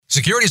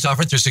Securities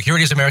offered through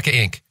Securities America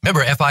Inc.,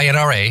 member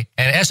FINRA,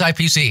 and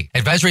SIPC.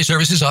 Advisory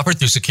services offered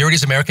through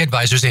Securities America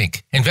Advisors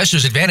Inc.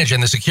 Investors Advantage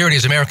and the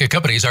Securities America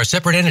companies are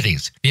separate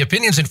entities. The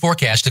opinions and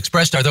forecasts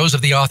expressed are those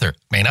of the author,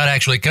 may not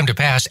actually come to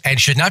pass, and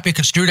should not be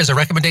construed as a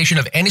recommendation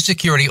of any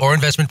security or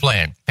investment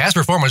plan. Past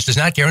performance does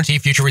not guarantee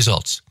future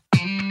results.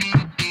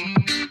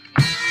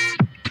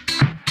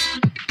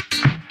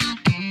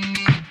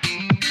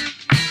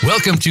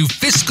 Welcome to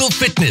Fiscal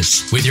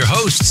Fitness with your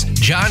hosts,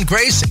 John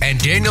Grace and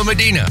Daniel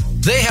Medina.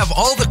 They have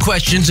all the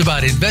questions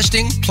about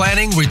investing,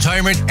 planning,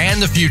 retirement,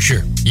 and the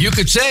future. You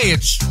could say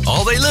it's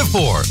all they live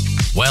for.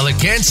 While it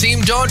can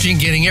seem daunting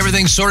getting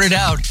everything sorted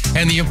out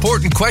and the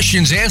important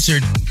questions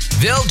answered,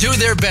 they'll do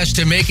their best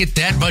to make it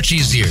that much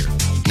easier.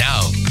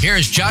 Now,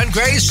 here's John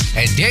Grace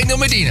and Daniel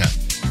Medina.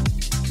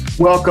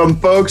 Welcome,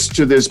 folks,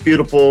 to this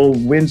beautiful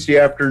Wednesday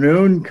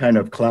afternoon, kind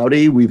of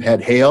cloudy. We've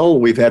had hail,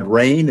 we've had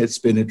rain. It's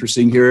been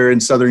interesting here in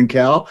Southern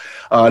Cal.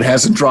 It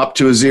hasn't dropped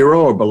to a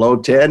 0 or below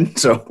 10,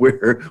 so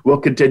we'll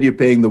continue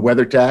paying the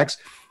weather tax.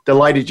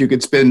 Delighted you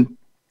could spend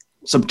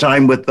some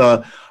time with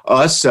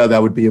us. That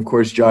would be, of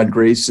course, John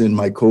Grace and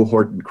my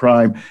cohort in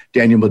crime,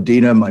 Daniel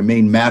Medina, my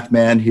main math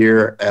man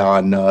here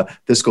on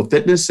Fiscal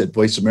Fitness at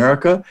Voice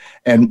America.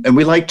 And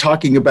we like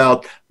talking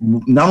about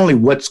not only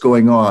what's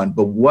going on,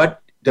 but what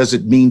does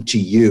it mean to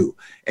you?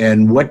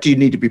 And what do you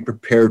need to be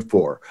prepared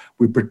for?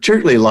 We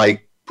particularly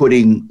like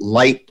putting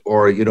light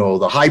or,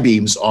 the high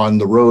beams on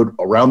the road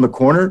around the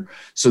corner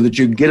so that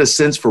you can get a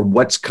sense for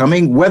what's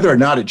coming, whether or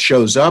not it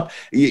shows up.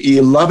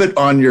 You love it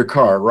on your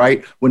car,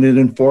 right? When it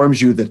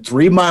informs you that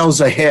 3 miles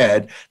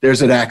ahead,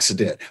 there's an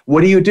accident.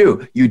 What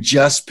do? You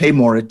just pay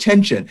more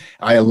attention.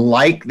 I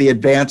like the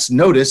advance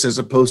notice as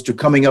opposed to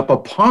coming up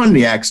upon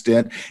the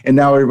accident, and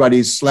now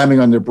everybody's slamming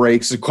on their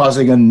brakes and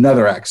causing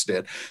another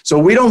accident. So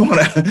we don't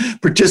want to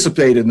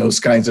participate in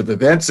those kinds of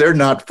events. They're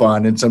not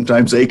fun, and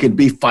sometimes they can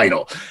be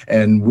final,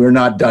 and we're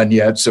not done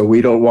yet. So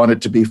we don't want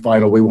it to be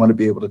final. We want to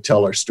be able to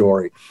tell our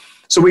story.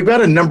 So we've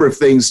got a number of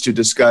things to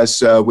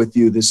discuss with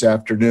you this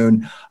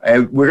afternoon.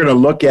 We're going to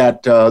look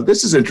at,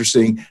 this is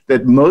interesting,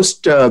 that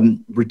most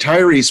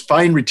retirees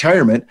find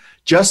retirement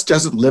just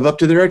doesn't live up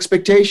to their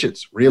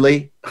expectations.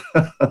 Really?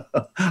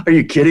 Are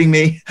you kidding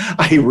me?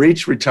 I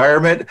reach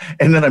retirement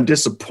and then I'm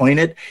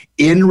disappointed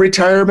in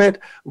retirement?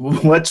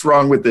 What's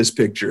wrong with this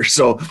picture?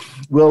 So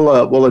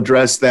we'll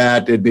address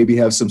that and maybe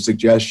have some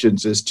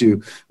suggestions as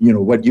to,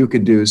 what you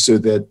can do so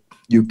that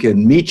you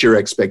can meet your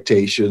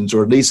expectations,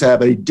 or at least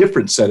have a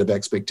different set of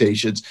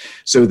expectations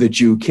so that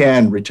you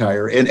can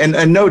retire.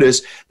 And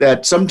notice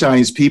that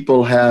sometimes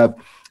people have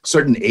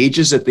certain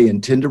ages that they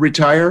intend to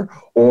retire,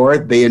 or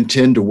they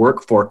intend to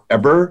work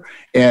forever.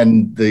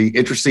 And the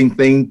interesting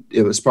thing,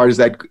 as far as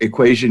that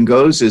equation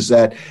goes, is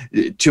that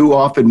too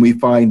often we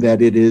find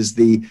that it is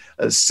the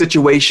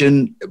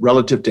situation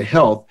relative to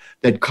health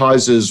that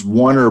causes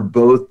one or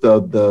both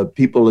of the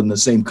people in the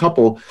same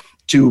couple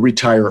to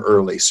retire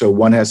early. So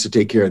one has to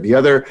take care of the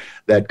other.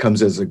 That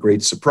comes as a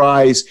great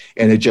surprise.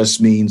 And it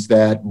just means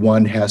that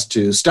one has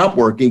to stop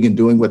working and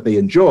doing what they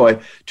enjoy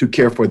to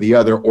care for the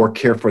other or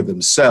care for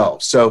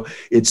themselves. So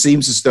it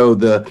seems as though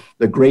the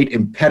great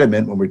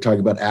impediment when we're talking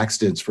about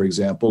accidents, for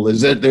example,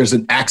 is that there's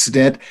an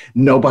accident.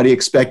 Nobody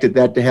expected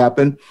that to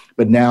happen.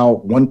 But now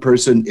one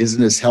person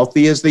isn't as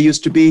healthy as they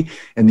used to be,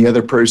 and the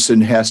other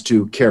person has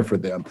to care for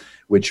them,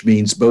 which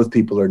means both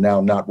people are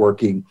now not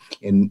working,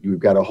 and you've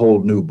got a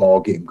whole new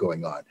ball game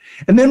going on.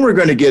 And then we're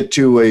going to get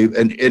to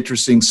an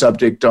interesting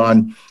subject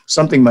on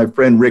something my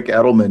friend Rick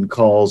Edelman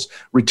calls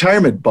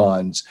retirement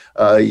bonds,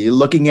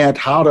 looking at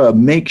how to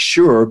make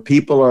sure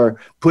people are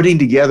putting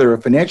together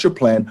a financial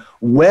plan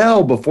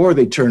well before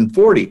they turn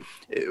 40,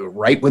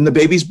 right when the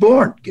baby's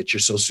born. Get your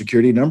Social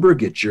Security number,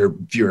 get your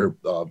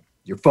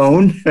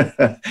phone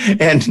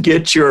and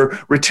get your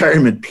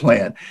retirement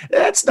plan.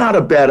 That's not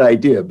a bad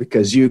idea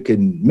because you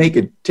can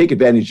take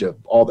advantage of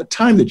all the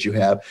time that you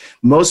have.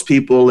 Most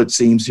people, it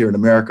seems, here in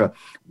America,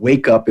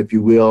 wake up, if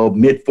you will,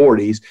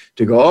 mid-40s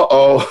to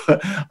go,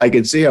 I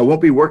can see I won't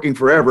be working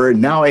forever,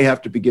 and now I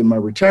have to begin my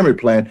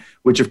retirement plan,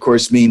 which of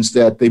course means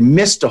that they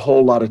missed a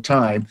whole lot of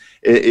time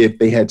if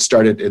they had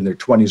started in their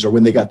 20s or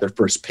when they got their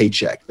first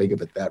paycheck. Think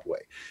of it that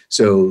way.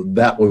 So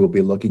that we will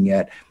be looking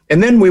at.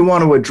 And then we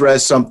want to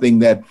address something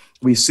that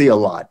we see a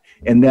lot,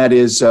 and that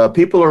is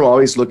people are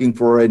always looking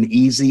for an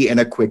easy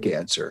and a quick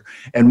answer.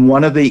 And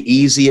one of the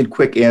easy and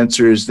quick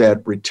answers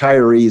that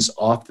retirees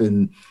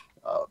often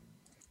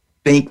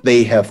think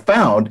they have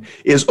found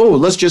is,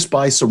 let's just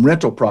buy some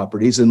rental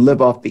properties and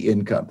live off the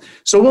income.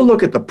 So we'll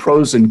look at the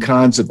pros and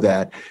cons of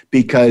that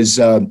because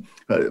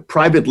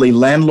privately,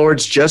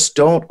 landlords just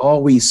don't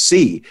always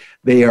see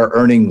they are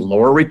earning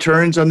lower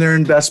returns on their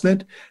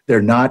investment.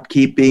 They're not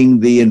keeping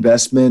the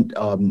investment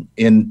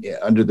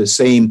under the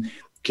same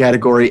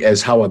category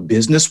as how a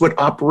business would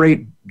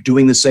operate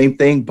doing the same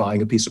thing,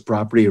 buying a piece of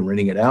property and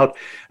renting it out.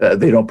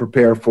 They don't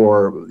prepare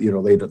for,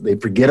 they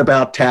forget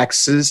about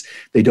taxes.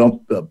 They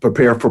don't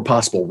prepare for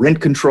possible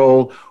rent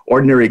control,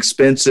 ordinary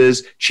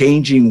expenses,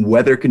 changing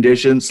weather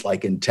conditions,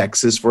 like in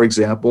Texas, for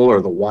example,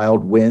 or the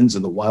wild winds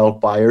and the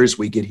wildfires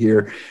we get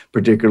here,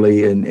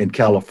 particularly in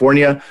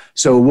California.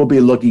 So we'll be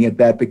looking at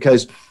that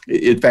because,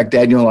 in fact,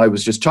 Daniel, I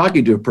was just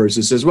talking to a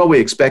person who says, well, we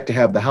expect to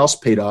have the house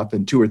paid off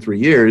in 2 or 3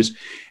 years.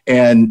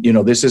 And,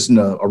 this isn't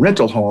a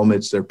rental home,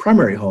 it's their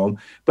primary home,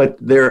 but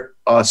they're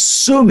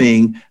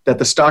assuming that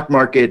the stock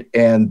market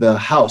and the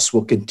house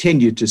will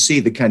continue to see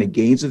the kind of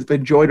gains that they've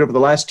enjoyed over the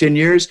last 10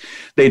 years.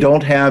 They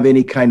don't have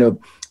any kind of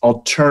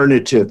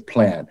alternative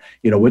plan.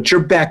 What's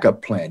your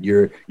backup plan?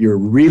 You're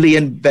really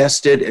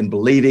invested in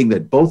believing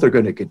that both are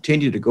going to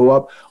continue to go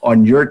up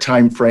on your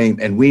time frame.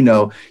 And we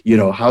know,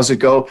 how's it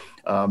go?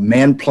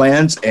 Man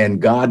plans and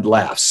God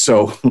laughs.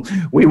 So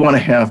we want to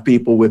have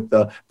people with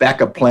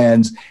backup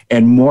plans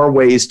and more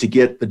ways to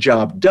get the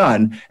job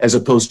done, as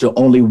opposed to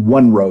only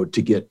one road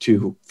to get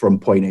to from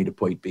point A to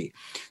point B.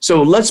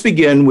 So let's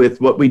begin with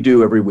what we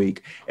do every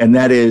week, and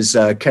that is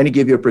kind of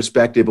give you a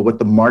perspective of what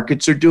the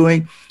markets are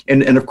doing.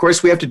 And of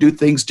course, we have to do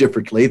things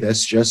differently.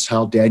 That's just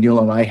how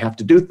Daniel and I have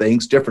to do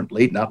things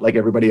differently, not like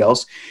everybody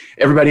else.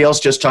 Everybody else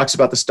just talks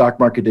about the stock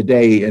market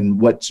today and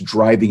what's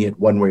driving it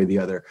one way or the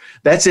other.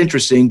 That's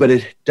interesting, but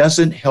it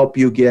doesn't help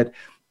you get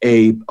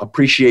a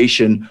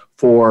appreciation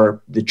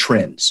for the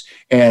trends.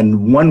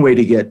 And one way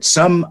to get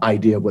some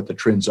idea of what the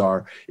trends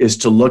are is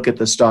to look at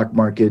the stock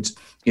markets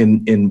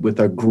in with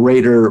a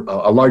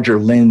larger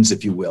lens,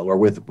 if you will, or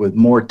with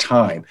more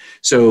time.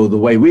 So the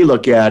way we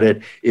look at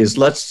it is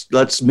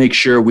let's make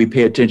sure we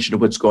pay attention to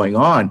what's going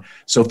on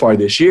so far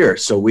this year.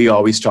 So we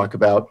always talk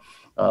about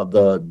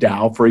the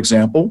Dow, for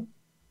example.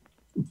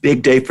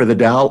 Big day for the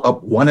Dow,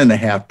 up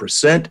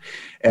 1.5%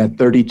 at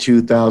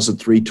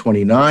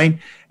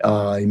 32,329.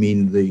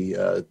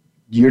 The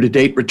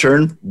year-to-date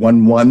return,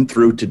 1-1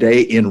 through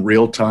today in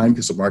real time,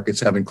 because the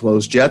markets haven't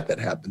closed yet. That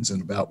happens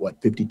in about,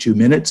 52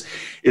 minutes,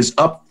 is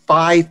up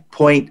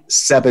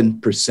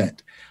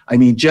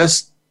 5.7%.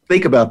 Just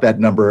think about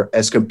that number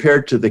as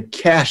compared to the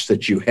cash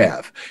that you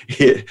have,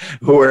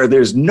 where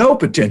there's no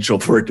potential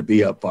for it to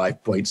be up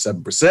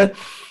 5.7%.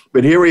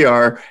 But here we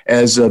are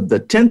as of the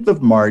 10th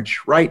of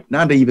March, right?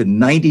 Not even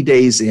 90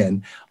 days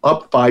in,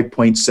 up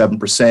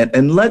 5.7%.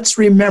 And let's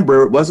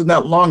remember, it wasn't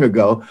that long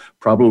ago,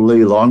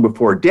 probably long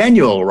before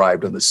Daniel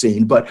arrived on the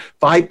scene, but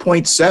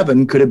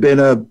 5.7 could have been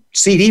a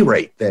CD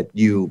rate that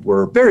you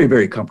were very,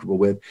 very comfortable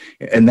with.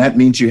 And that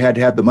means you had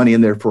to have the money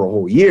in there for a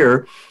whole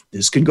year.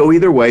 This can go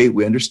either way.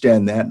 We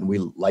understand that. And we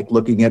like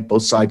looking at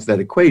both sides of that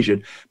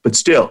equation. But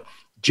still,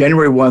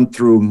 January 1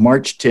 through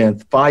March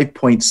 10th,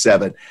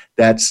 5.7,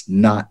 that's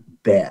not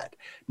bad.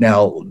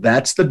 Now,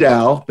 that's the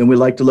Dow. Then we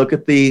like to look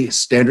at the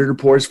Standard &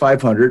 Poor's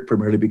 500,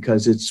 primarily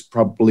because it's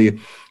probably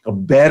a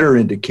better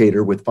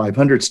indicator with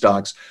 500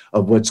 stocks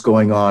of what's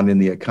going on in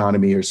the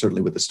economy, or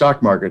certainly with the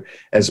stock market,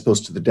 as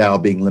opposed to the Dow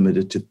being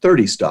limited to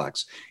 30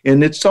 stocks.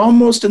 And it's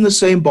almost in the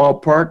same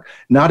ballpark,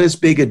 not as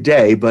big a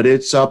day, but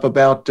it's up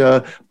about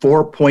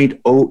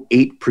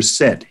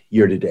 4.08%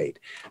 year to date.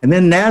 And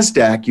then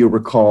NASDAQ, you'll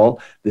recall,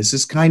 this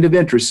is kind of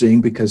interesting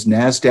because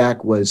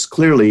NASDAQ was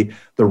clearly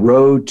the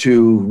road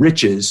to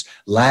riches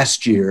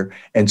last year.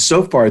 And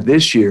so far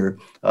this year,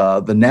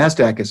 the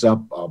NASDAQ is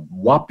up a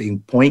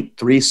whopping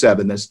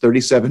 0.37. That's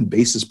 37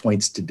 basis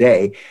points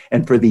today.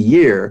 And for the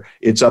year,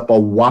 it's up a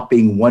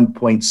whopping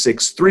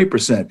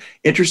 1.63%.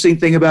 Interesting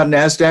thing about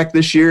NASDAQ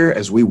this year,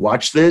 as we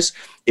watch this,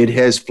 it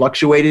has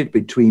fluctuated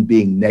between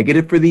being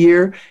negative for the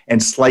year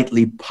and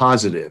slightly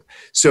positive.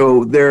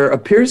 So there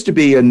appears to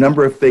be a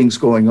number of things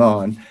going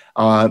on.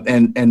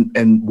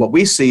 And what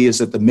we see is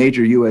that the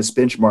major U.S.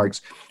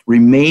 benchmarks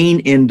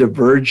remain in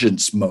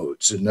divergence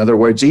modes. In other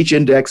words, each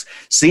index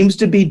seems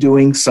to be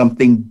doing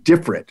something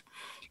different.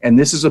 And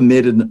this is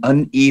amid an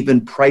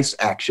uneven price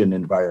action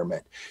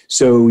environment.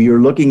 So you're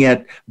looking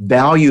at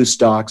value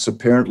stocks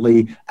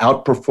apparently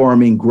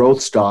outperforming growth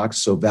stocks.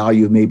 So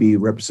value may be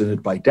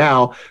represented by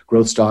Dow.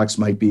 Growth stocks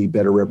might be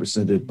better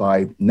represented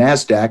by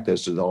NASDAQ.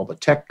 Those are all the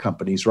tech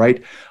companies,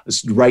 right?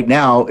 Right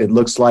now, it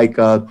looks like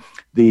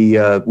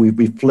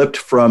we flipped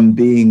from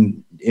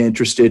being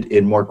interested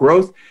in more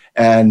growth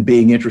and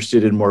being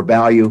interested in more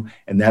value,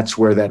 and that's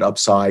where that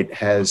upside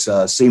has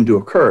seemed to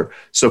occur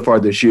so far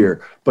this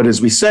year. But as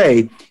we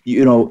say,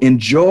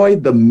 enjoy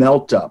the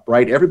melt up,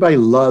 right? Everybody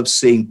loves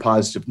seeing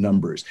positive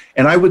numbers.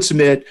 And I would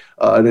submit,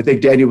 and I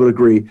think Daniel would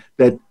agree,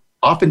 that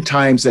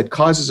oftentimes that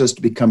causes us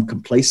to become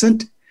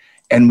complacent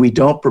and we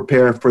don't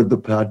prepare for the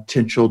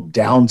potential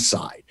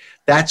downside.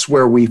 That's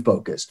where we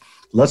focus.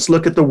 Let's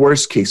look at the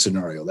worst case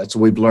scenario. That's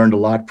what we've learned a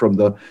lot from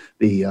the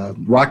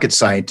rocket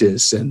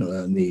scientists and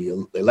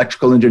the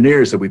electrical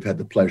engineers that we've had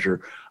the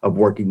pleasure of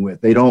working with.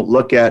 They don't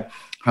look at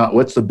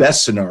What's the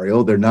best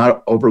scenario? They're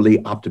not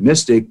overly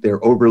optimistic.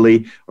 They're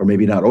overly, or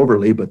maybe not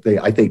overly, but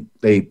I think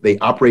they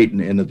operate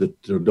in the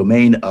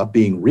domain of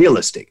being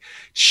realistic.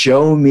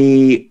 Show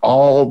me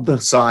all the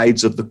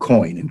sides of the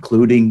coin,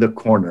 including the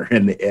corner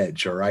and the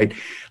edge. All right.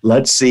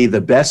 Let's see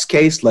the best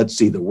case. Let's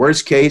see the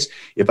worst case.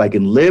 If I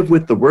can live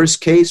with the worst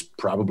case,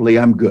 probably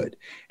I'm good.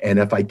 And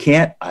if I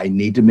can't, I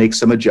need to make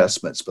some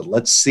adjustments. But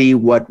let's see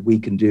what we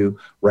can do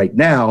right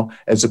now,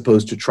 as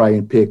opposed to try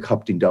and pick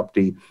Humpty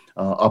Dumpty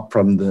up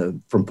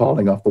from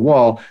falling off the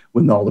wall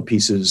when all the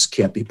pieces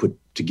can't be put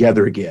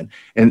together again.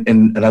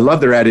 And I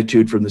love their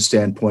attitude from the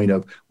standpoint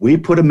of, we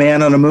put a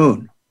man on the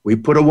moon, we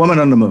put a woman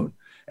on the moon,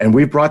 and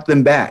we brought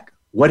them back.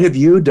 What have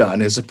you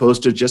done, as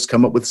opposed to just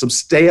come up with some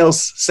stale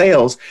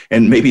sales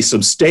and maybe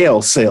some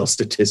stale sales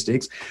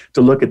statistics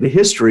to look at the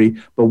history?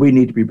 But we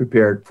need to be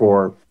prepared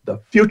for the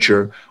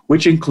future,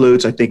 which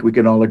includes, I think we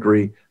can all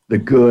agree, the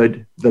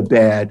good, the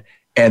bad,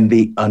 and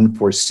the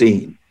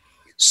unforeseen.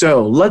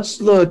 So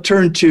let's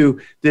turn to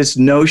this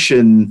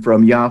notion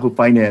from Yahoo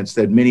Finance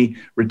that many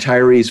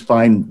retirees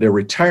find their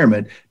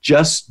retirement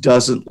just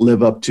doesn't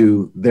live up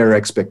to their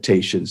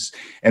expectations.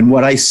 And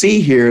what I see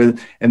here,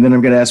 and then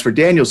I'm going to ask for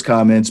Daniel's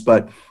comments,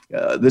 but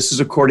this is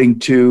according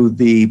to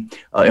the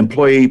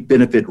Employee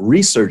Benefit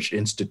Research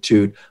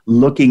Institute,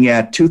 looking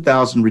at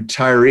 2,000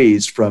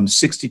 retirees from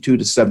 62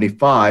 to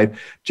 75,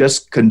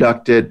 just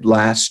conducted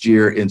last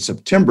year in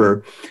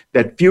September,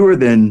 that fewer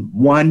than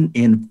 1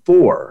 in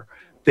 4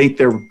 think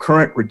their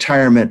current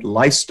retirement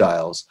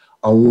lifestyles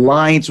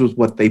aligns with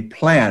what they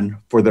plan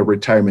for their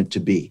retirement to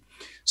be.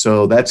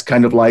 So that's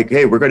kind of like,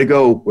 hey, we're going to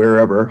go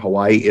wherever,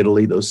 Hawaii,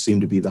 Italy, those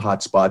seem to be the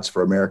hot spots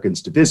for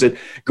Americans to visit,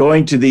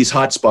 going to these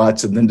hot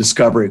spots and then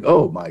discovering,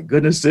 oh my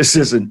goodness, this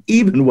isn't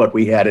even what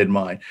we had in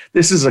mind.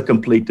 This is a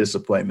complete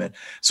disappointment.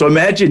 So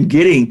imagine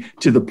getting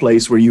to the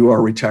place where you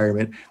are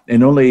retirement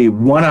and only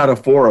 1 out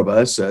of 4 of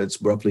us,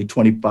 it's roughly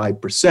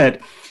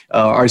 25%,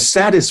 are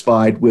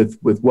satisfied with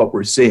what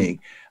we're seeing.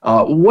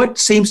 What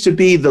seems to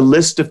be the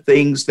list of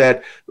things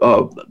that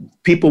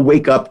people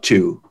wake up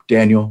to,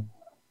 Daniel?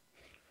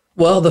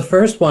 Well, the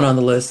first one on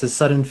the list is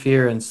sudden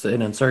fear and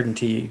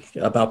uncertainty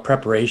about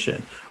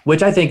preparation,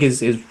 which I think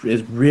is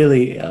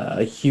really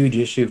a huge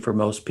issue for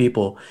most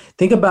people.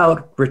 Think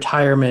about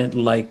retirement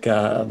like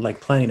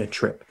planning a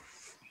trip.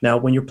 Now,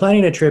 when you're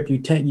planning a trip, you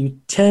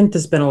tend to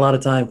spend a lot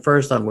of time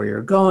first on where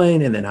you're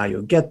going, and then how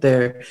you'll get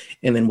there,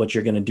 and then what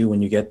you're going to do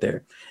when you get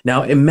there.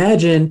 Now,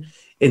 imagine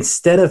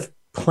instead of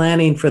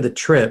planning for the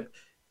trip,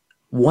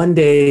 one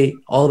day,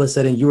 all of a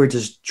sudden, you were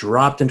just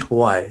dropped into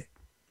Hawaii.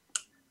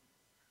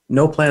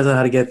 No plans on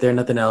how to get there,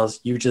 nothing else.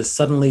 You just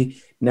suddenly,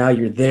 now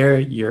you're there,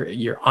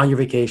 you're on your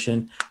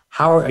vacation.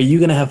 How are you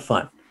going to have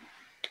fun?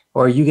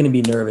 Or are you going to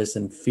be nervous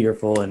and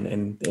fearful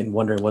and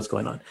wondering what's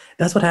going on?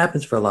 That's what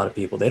happens for a lot of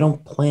people. They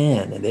don't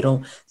plan and they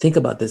don't think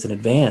about this in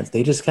advance.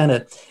 They just kind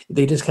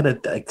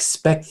of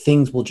expect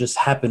things will just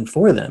happen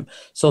for them.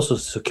 Social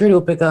Security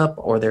will pick up,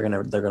 or they're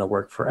gonna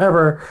work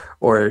forever,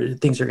 or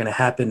things are gonna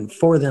happen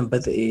for them.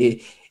 But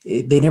they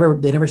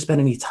never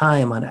spend any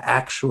time on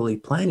actually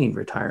planning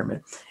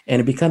retirement. And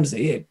it becomes,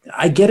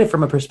 I get it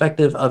from a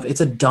perspective of,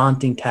 it's a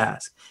daunting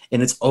task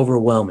and it's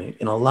overwhelming.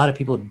 And a lot of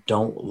people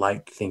don't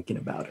like thinking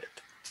about it.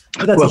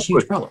 But that's a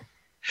huge problem.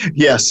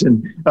 Yes.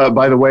 And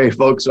by the way,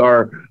 folks,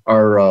 our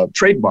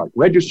trademark,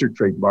 registered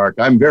trademark,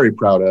 I'm very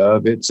proud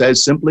of. It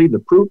says simply, the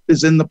proof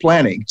is in the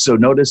planning. So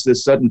notice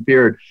this sudden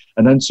fear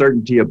and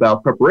uncertainty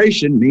about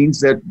preparation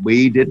means that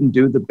we didn't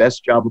do the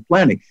best job of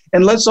planning.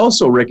 And let's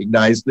also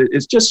recognize that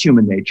it's just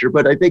human nature,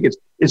 but I think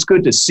it's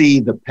good to see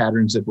the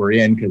patterns that we're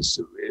in,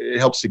 because it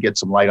helps to get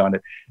some light on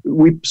it.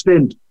 We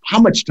spend how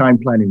much time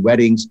planning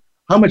weddings?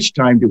 How much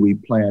time do we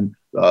plan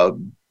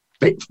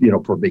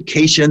for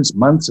vacations,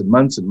 months and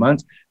months and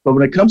months. But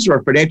when it comes to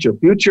our financial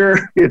future,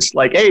 it's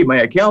like, hey,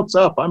 my account's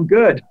up, I'm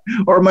good.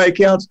 Or my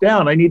account's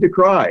down, I need to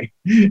cry.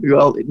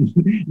 Well,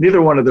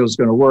 neither one of those is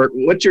going to work.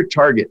 What's your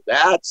target?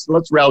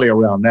 Let's rally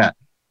around that.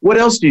 What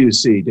else do you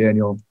see,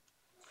 Daniel?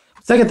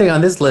 Second thing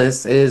on this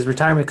list is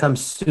retirement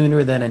comes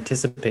sooner than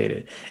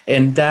anticipated.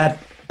 And that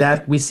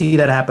we see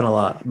that happen a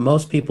lot.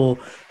 Most people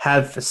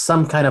have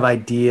some kind of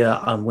idea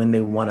on when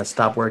they want to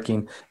stop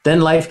working.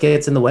 Then life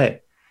gets in the way.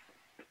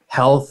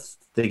 Health,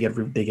 they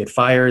get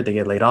fired, they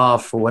get laid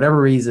off for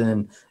whatever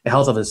reason. The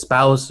health of a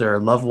spouse or a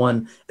loved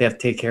one they have to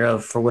take care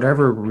of for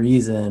whatever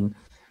reason.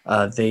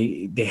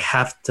 They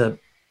have to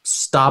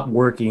stop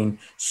working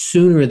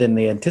sooner than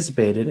they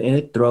anticipated, and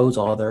it throws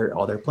all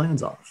their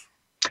plans off.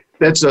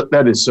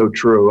 That is so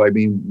true. I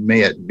mean,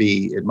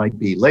 it might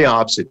be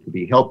layoffs, it could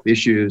be health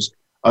issues,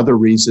 other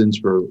reasons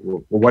for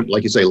what,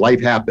 like you say,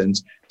 life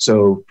happens.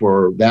 So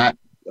for that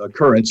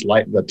occurrence,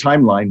 the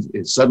timeline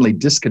is suddenly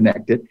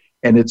disconnected.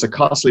 And it's a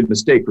costly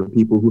mistake for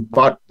people who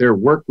thought their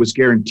work was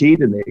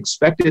guaranteed and they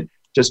expected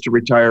just to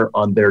retire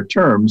on their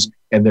terms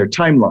and their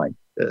timeline.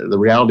 The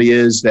reality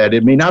is that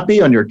it may not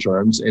be on your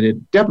terms, and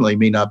it definitely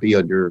may not be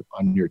on your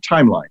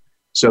timeline.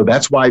 So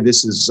that's why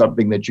this is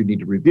something that you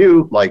need to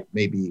review. Like,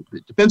 maybe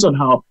it depends on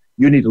how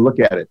you need to look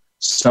at it.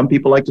 Some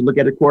people like to look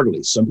at it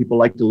quarterly. Some people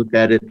like to look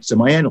at it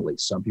semi-annually.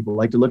 Some people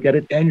like to look at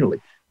it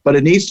annually. but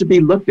it needs to be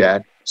looked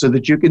at so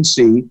that you can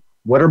see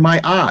what are my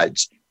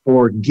odds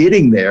for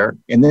getting there.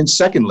 And then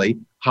secondly,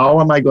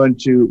 what am I going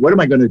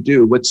to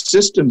do? What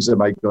systems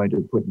am I going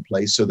to put in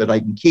place so that I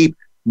can keep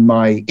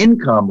my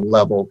income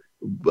level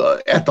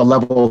at the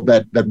level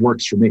that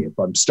works for me? If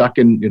I'm stuck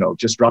in,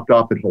 just dropped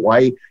off in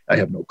Hawaii, I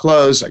have no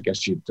clothes. I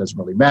guess it doesn't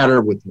really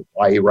matter. With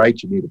Hawaii,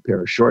 right? You need a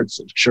pair of shorts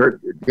and a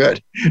shirt. You're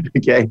good.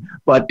 Okay.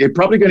 But you're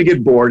probably going to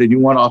get bored and you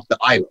want off the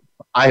island.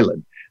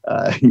 Island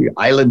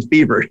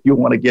fever. You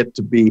want to get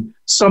to be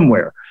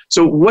somewhere.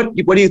 So what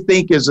do you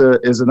think is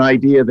an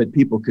idea that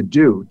people could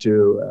do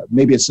to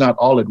maybe it's not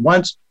all at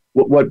once?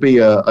 What would be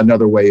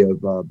another way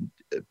of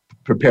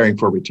preparing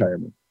for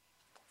retirement?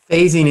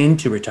 Phasing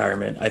into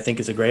retirement, I think,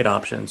 is a great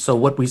option. So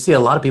what we see a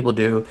lot of people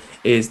do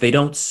is they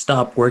don't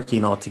stop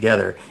working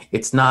altogether.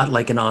 It's not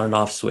like an on and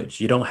off switch.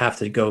 You don't have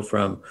to go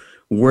from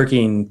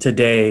working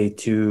today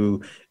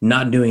to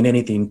not doing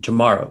anything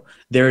tomorrow.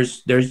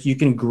 You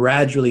can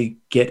gradually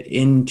get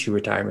into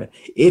retirement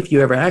if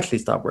you ever actually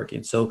stop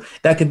working. So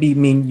that could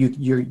mean you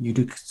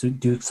do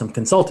some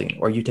consulting,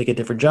 or you take a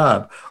different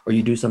job, or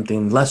you do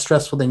something less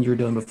stressful than you were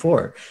doing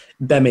before.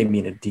 That may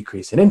mean a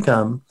decrease in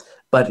income,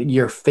 but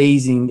you're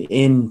phasing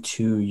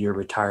into your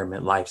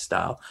retirement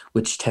lifestyle,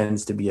 which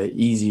tends to be an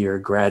easier,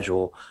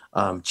 gradual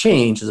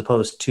change as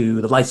opposed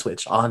to the light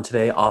switch, on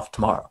today, off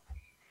tomorrow.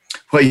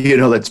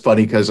 Well, that's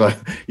funny because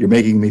you're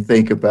making me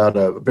think about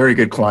a very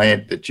good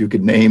client that you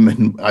could name,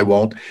 and I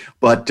won't,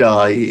 but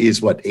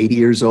he's 80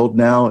 years old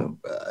now,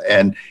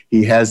 and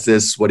he has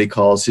this, what he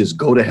calls his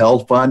go to hell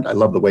fund. I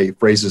love the way he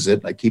phrases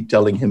it. I keep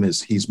telling him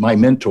he's my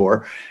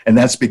mentor, and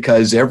that's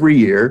because every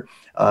year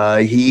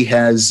he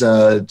has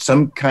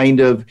some kind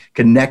of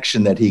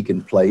connection that he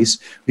can place.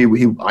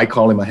 I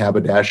call him a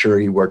haberdasher.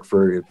 He worked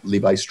for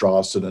Levi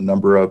Strauss and a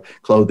number of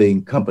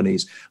clothing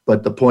companies.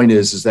 But the point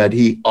is that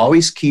he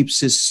always keeps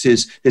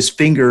his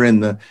finger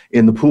in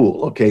the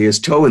pool, okay, his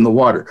toe in the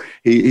water.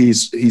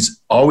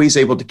 He's always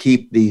able to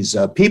keep these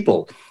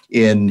people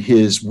in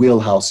his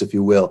wheelhouse, if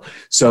you will,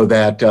 so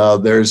that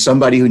there's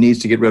somebody who needs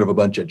to get rid of a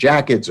bunch of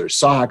jackets or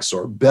socks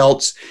or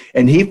belts,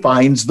 and he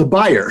finds the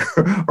buyer,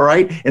 all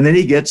right? And then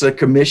he gets a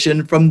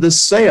commission from the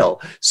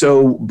sale.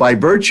 So by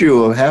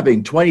virtue of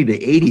having $20,000 to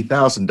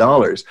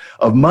 $80,000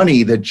 of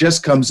money that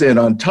just comes in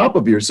on top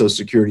of your Social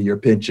Security, your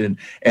pension,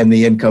 and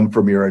the income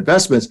from your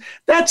investments,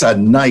 that's a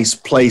nice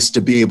place to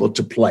be able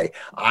to play.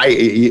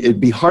 It'd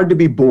be hard to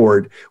be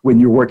bored when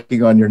you're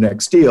working on your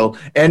next deal,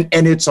 and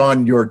it's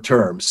on your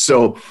terms.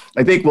 So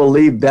I think we'll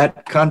leave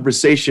that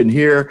conversation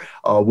here.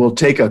 We'll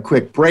take a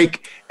quick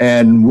break,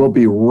 and we'll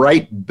be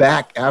right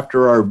back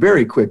after our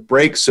very quick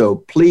break. So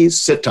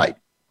please sit tight.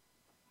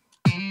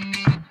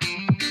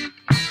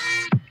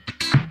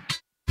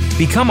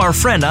 Become our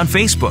friend on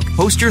Facebook.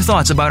 Post your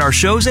thoughts about our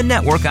shows and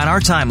network on our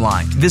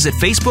timeline. Visit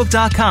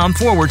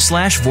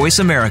Facebook.com/Voice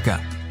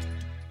America.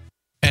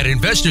 At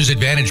Investors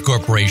Advantage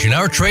Corporation,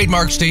 our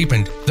trademark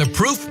statement, "The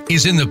proof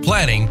is in the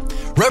planning,"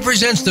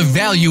 represents the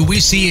value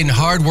we see in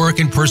hard work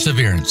and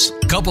perseverance,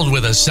 coupled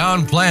with a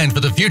sound plan for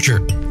the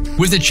future.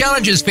 With the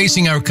challenges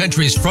facing our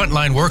country's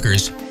frontline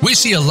workers, we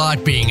see a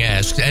lot being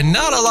asked and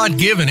not a lot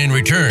given in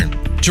return.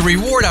 To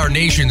reward our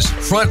nation's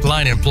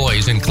frontline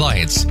employees and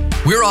clients,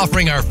 we're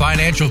offering our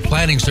financial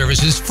planning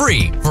services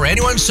free for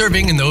anyone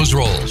serving in those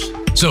roles.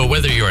 So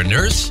whether you're a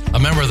nurse, a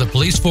member of the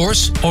police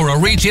force, or a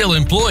retail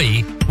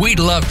employee, we'd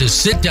love to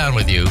sit down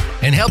with you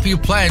and help you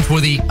plan for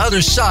the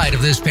other side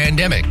of this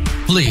pandemic.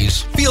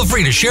 Please feel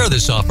free to share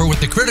this offer with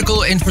the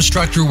critical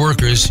infrastructure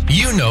workers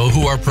you know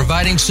who are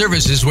providing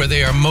services where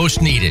they are most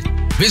needed.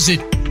 Visit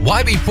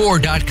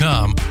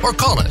ybpoor.com or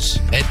call us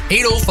at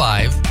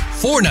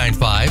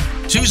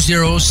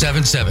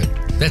 805-495-2077.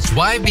 That's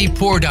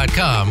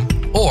ybpoor.com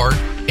or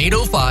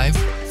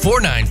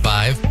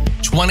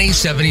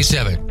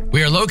 805-495-2077.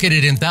 We are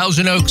located in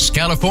Thousand Oaks,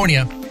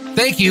 California.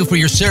 Thank you for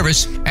your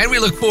service, and we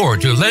look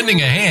forward to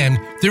lending a hand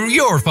through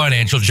your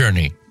financial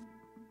journey.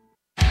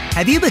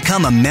 Have you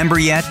become a member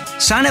yet?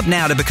 Sign up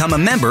now to become a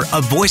member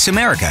of Voice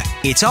America.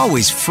 It's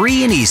always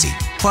free and easy.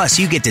 Plus,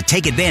 you get to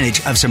take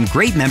advantage of some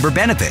great member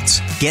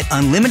benefits. Get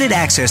unlimited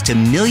access to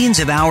millions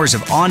of hours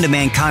of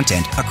on-demand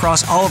content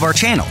across all of our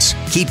channels.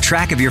 Keep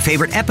track of your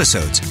favorite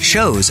episodes,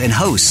 shows, and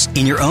hosts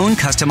in your own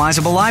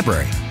customizable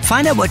library.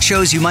 Find out what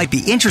shows you might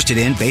be interested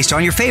in based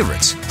on your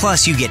favorites.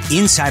 Plus, you get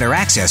insider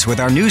access with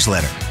our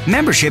newsletter.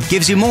 Membership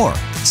gives you more.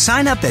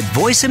 Sign up at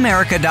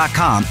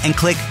voiceamerica.com and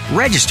click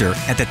register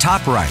at the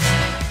top right.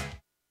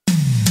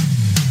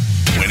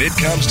 When it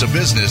comes to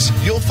business,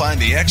 you'll find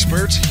the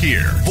experts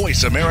here.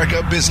 Voice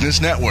America Business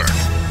Network.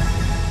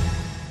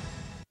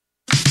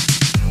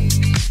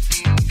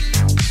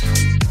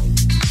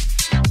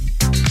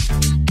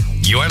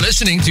 You are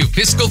listening to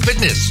Fiscal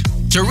Fitness.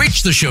 To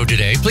reach the show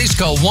today, please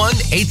call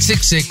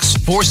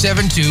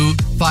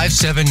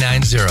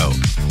 1-866-472-5790.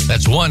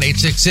 That's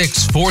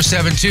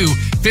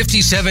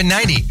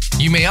 1-866-472-5790.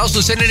 You may also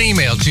send an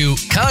email to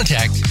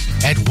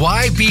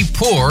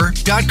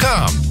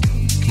contact@ybpoor.com.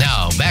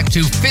 Now, back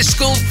to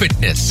Fiscal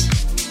Fitness.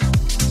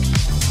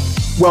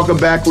 Welcome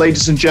back,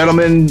 ladies and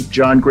gentlemen.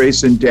 John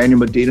Grace and Daniel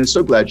Medina.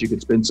 So glad you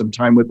could spend some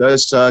time with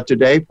us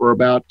today for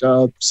about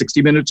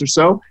 60 minutes or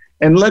so.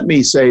 And let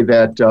me say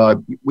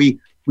that we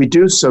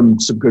do some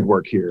good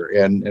work here.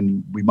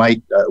 And we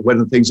might, one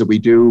of the things that we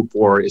do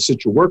for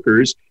essential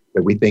workers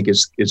that we think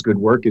is good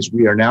work is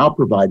we are now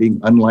providing,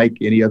 unlike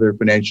any other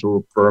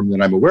financial firm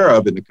that I'm aware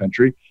of in the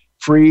country,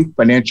 free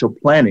financial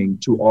planning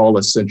to all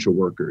essential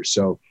workers.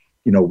 So,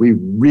 we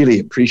really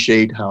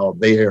appreciate how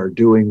they are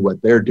doing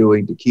what they're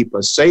doing to keep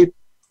us safe.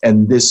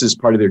 And this is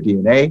part of their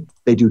DNA.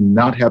 They do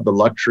not have the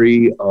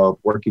luxury of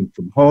working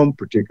from home,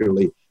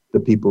 particularly the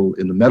people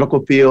in the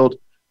medical field,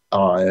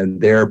 and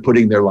they're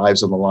putting their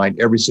lives on the line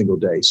every single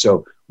day.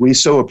 So we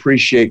so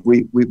appreciate,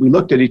 we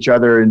looked at each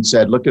other and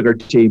looked at our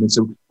team and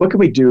said, what can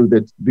we do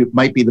that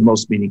might be the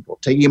most meaningful?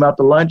 Taking them out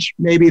to lunch,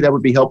 maybe that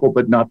would be helpful,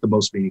 but not the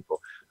most meaningful.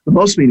 The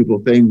most meaningful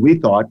thing we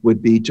thought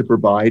would be to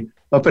provide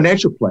a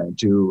financial plan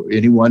to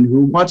anyone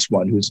who wants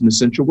one, who's an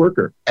essential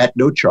worker at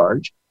no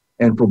charge.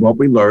 And from what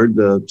we learned,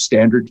 the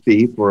standard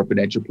fee for a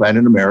financial plan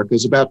in America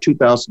is about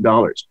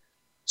 $2,000.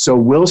 So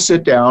we'll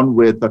sit down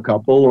with a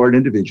couple or an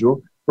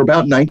individual for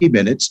about 90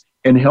 minutes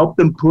and help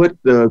them put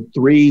the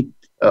three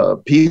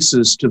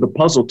pieces to the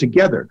puzzle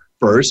together.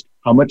 First,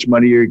 how much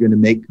money are you going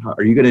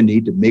to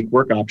need to make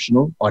work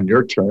optional on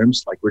your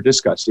terms, like we're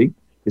discussing?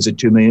 Is it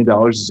 $2 million?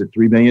 Is it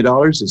 $3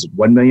 million? Is it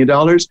 $1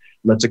 million?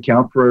 Let's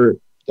account for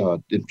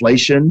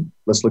inflation.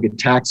 Let's look at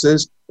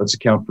taxes. Let's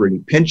account for any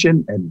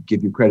pension and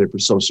give you credit for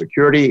Social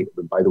Security.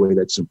 And by the way,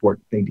 that's an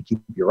important thing to keep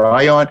your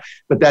eye on.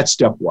 But that's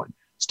step one.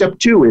 Step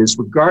two is,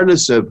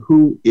 regardless of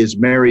who is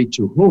married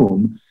to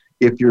whom,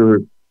 if you're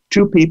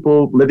two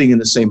people living in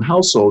the same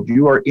household,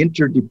 you are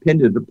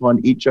interdependent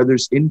upon each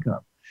other's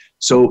income.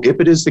 So if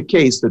it is the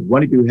case that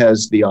one of you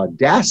has the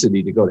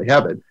audacity to go to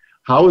heaven,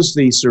 how is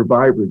the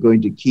survivor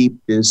going to keep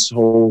this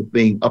whole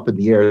thing up in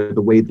the air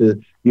the way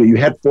you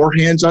had four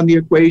hands on the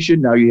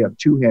equation, now you have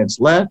two hands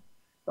left.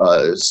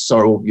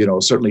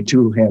 Certainly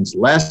two hands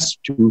less,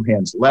 two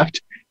hands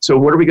left. So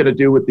what are we going to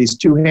do with these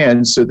two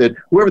hands so that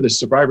whoever the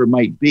survivor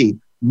might be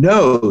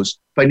knows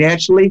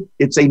financially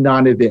it's a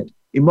non-event?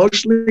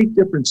 Emotionally,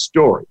 different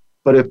story.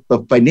 But if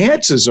the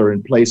finances are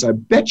in place, I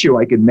bet you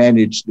I can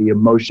manage the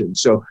emotion.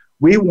 So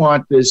we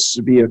want this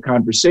to be a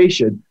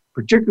conversation,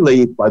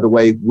 particularly, by the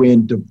way,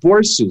 when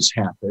divorces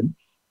happen.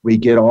 We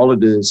get all of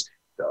this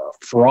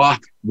froth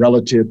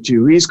relative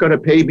to he's going to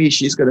pay me,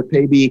 she's going to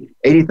pay me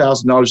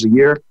 $80,000 a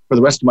year for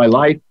the rest of my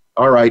life.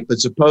 All right, but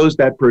suppose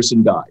that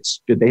person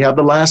dies. Did they have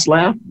the last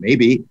laugh?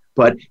 Maybe.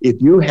 But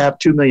if you have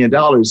 $2 million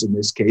in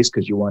this case,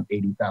 because you want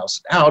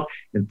 $80,000 out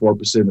and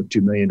 4% of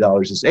 $2 million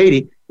is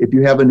 80, if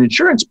you have an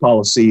insurance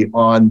policy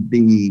on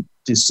the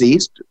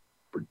deceased,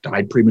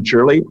 died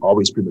prematurely,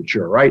 always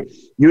premature, right?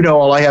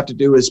 All I have to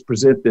do is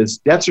present this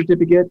death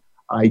certificate.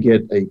 I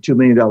get a $2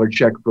 million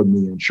check from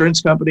the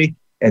insurance company.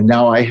 And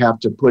now I have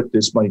to put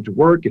this money to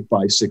work at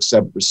 5, 6,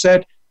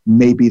 7%.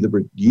 Maybe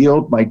the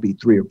yield might be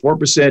 3 or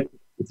 4%.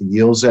 If the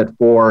yield's at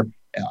 4,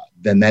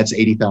 then that's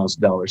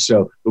 $80,000.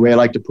 So the way I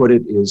like to put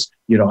it is,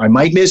 I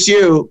might miss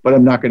you, but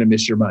I'm not going to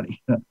miss your money.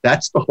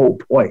 That's the whole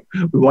point.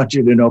 We want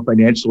you to know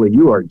financially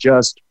you are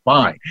just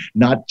fine,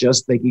 not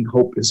just thinking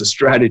hope is a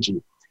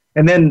strategy.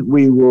 And then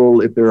we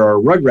will, if there are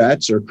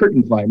rugrats or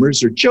curtain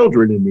climbers or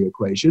children in the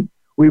equation,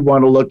 we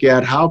want to look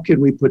at how can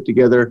we put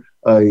together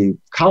a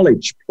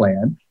college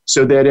plan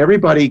so that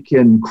everybody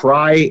can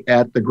cry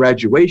at the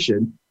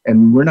graduation.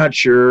 And we're not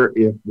sure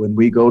if when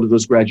we go to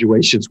those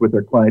graduations with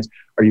our clients,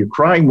 are you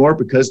crying more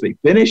because they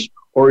finished,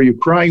 or are you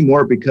crying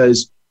more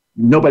because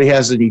nobody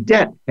has any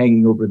debt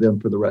hanging over them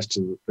for the rest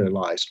of their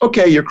lives?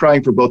 Okay, you're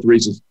crying for both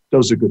reasons.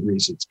 Those are good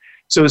reasons.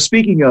 So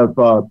speaking of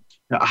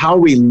how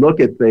we look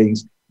at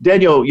things,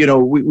 Daniel,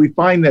 we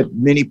find that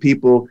many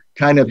people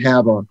kind of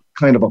have a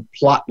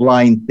plot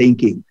line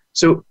thinking.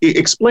 So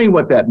explain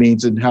what that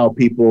means and how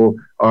people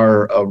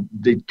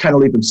they kind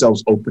of leave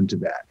themselves open to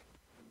that.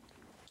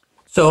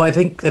 So I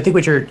think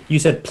what you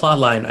said plot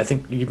line, I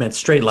think you meant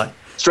straight line.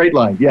 Straight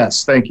line,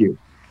 yes, thank you.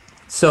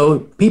 So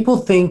people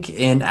think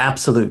in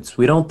absolutes.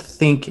 We don't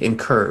think in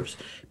curves.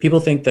 People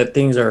think that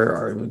things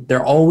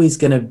they're always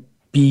going to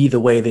be the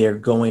way they are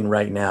going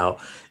right now.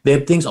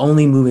 Things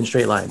only move in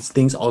straight lines.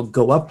 Things all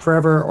go up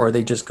forever, or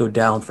they just go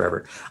down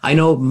forever. I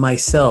know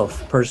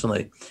myself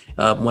personally,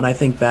 when I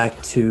think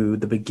back to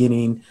the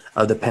beginning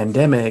of the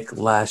pandemic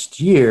last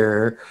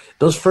year,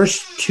 those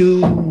first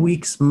 2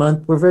 weeks,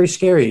 month were very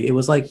scary. It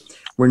was like,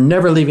 we're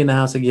never leaving the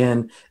house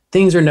again.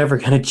 Things are never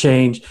going to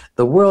change.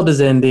 The world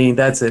is ending.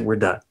 That's it. We're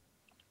done.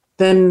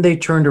 Then they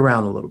turned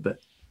around a little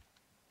bit.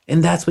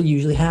 And that's what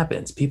usually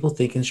happens. People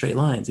think in straight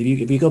lines.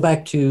 If you go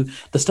back to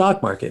the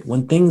stock market,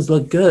 when things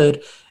look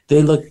good,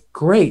 they look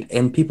great.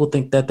 And people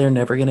think that they're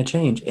never going to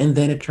change. And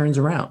then it turns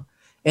around.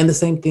 And the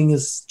same thing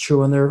is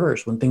true in the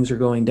reverse. When things are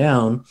going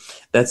down,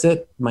 that's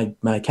it. My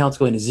account's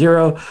going to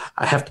zero.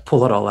 I have to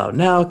pull it all out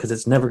now because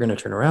it's never going to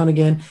turn around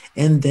again.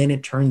 And then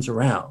it turns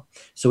around.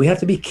 So we have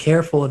to be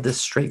careful of this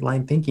straight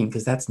line thinking,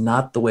 because that's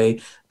not the way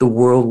the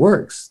world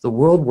works. The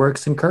world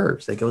works in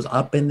curves. It goes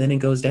up and then it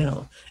goes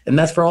down. And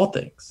that's for all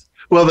things.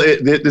 Well,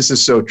 this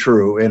is so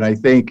true. And I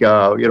think,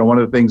 one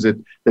of the things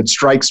that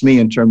strikes me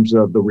in terms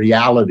of the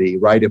reality,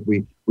 right? If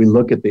we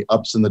look at the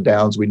ups and the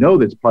downs, we know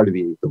that's part of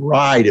the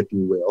ride, if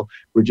you will.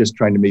 We're just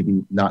trying to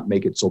maybe not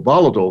make it so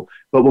volatile.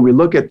 But when we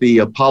look at the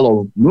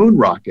Apollo moon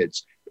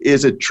rockets,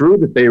 is it true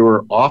that they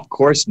were off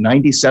course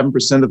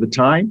 97% of the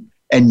time?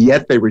 And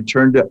yet they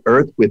returned to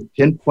Earth with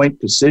pinpoint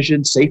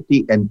precision,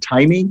 safety, and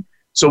timing?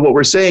 So what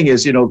we're saying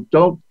is,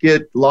 don't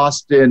get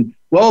lost in,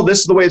 well,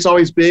 this is the way it's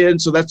always been,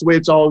 so that's the way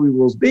it's always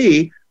will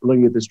be.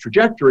 Looking at this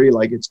trajectory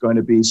like it's going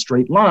to be a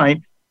straight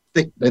line,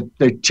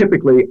 they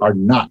typically are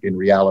not in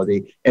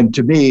reality. And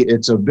to me,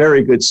 it's a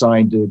very good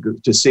sign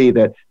to see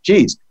that,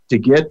 geez, to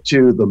get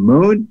to the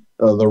moon,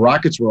 the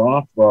rockets were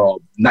off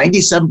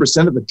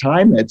 97% of the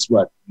time. That's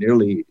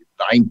nearly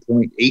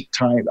 9.8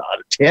 times out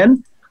of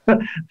 10.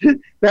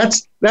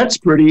 that's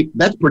pretty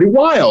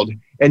wild.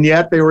 And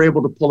yet they were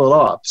able to pull it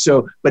off.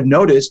 So, but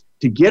notice,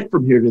 to get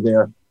from here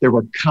to there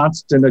were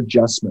constant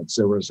adjustments.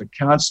 There was a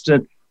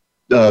constant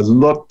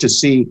look to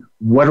see,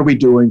 what are we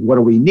doing? What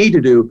do we need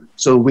to do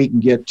so we can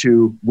get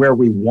to where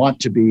we want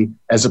to be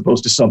as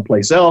opposed to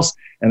someplace else?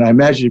 And I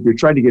imagine if you're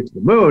trying to get to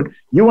the moon,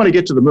 you want to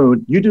get to the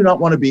moon. You do not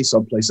want to be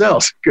someplace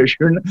else, because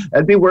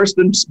that'd be worse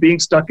than being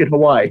stuck in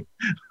Hawaii.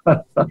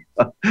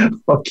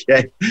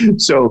 Okay,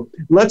 so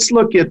let's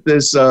look at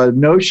this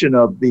notion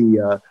of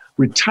the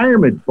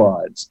retirement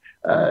bonds.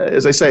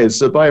 As I say, it's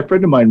by a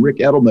friend of mine, Rick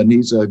Edelman.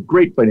 He's a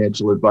great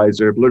financial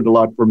advisor. I've learned a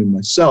lot from him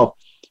myself.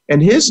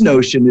 And his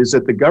notion is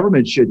that the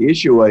government should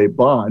issue a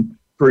bond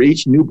for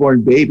each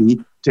newborn baby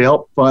to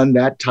help fund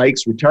that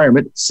tyke's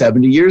retirement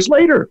 70 years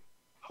later.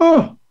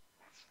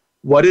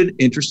 What an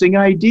interesting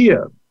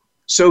idea.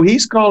 So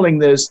he's calling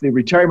this the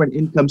Retirement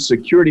Income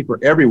Security for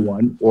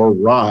Everyone, or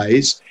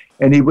RISE,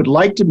 and he would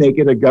like to make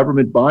it a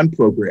government bond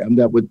program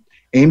that would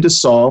aim to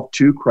solve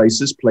two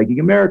crises plaguing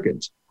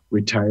Americans: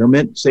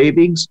 retirement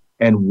savings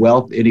and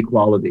wealth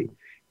inequality.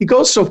 He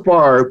goes so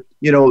far,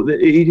 he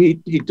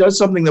does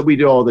something that we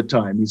do all the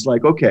time. He's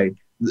like, okay,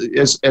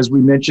 as we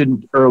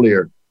mentioned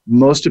earlier,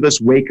 most of us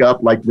wake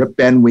up like Rip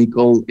Van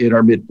Winkle in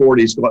our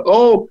mid-40s going,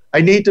 oh,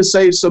 I need to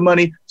save some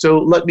money, so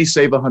let me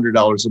save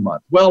 $100 a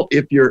month. Well,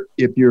 if you're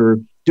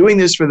doing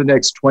this for the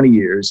next 20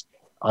 years,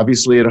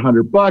 obviously at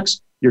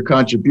 $100, your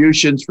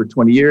contributions for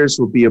 20 years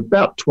will be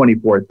about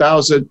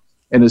 $24,000.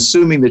 And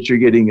assuming that you're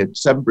getting a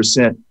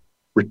 7%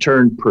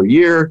 return per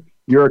year,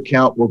 your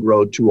account will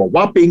grow to a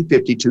whopping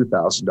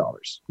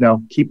 $52,000.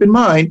 Now, keep in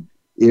mind,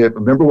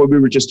 remember what we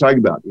were just talking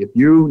about. If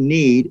you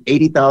need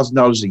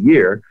 $80,000 a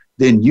year,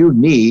 then you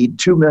need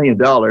 $2 million,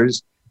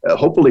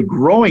 hopefully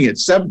growing at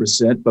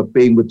 7%, but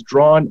being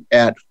withdrawn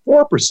at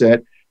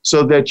 4%,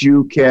 so that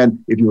you can,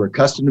 if you were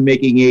accustomed to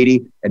making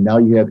 80 and now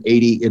you have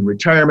 80 in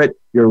retirement,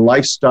 your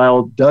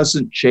lifestyle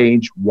doesn't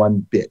change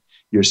one bit.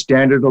 Your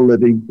standard of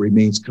living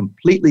remains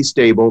completely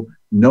stable,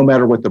 no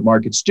matter what the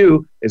markets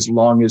do, as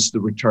long as the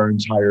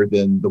return's higher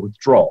than the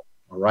withdrawal.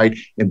 All right.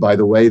 And by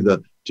the way,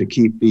 to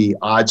keep the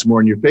odds more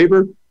in your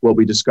favor, what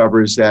we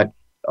discover is that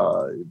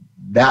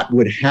that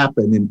would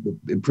happen in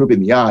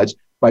improving the odds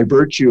by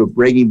virtue of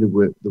bringing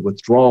the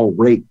withdrawal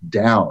rate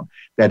down.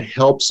 That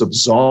helps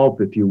absolve,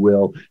 if you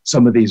will,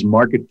 some of these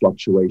market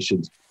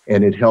fluctuations,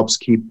 and it helps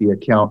keep the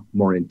account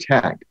more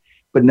intact.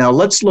 But now we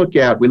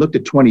looked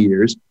at 20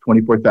 years,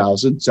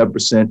 24,000,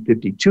 7%,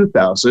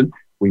 52,000.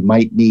 We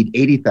might need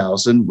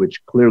 80,000,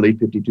 which clearly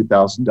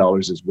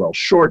 $52,000 is well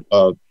short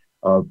of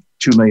 $2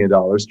 million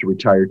to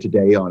retire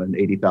today on an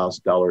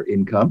 $80,000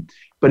 income.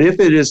 But if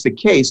it is the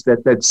case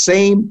that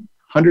same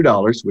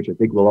 $100, which I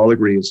think we'll all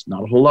agree is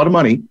not a whole lot of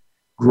money,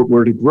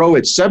 were to grow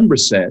at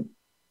 7%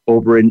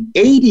 over an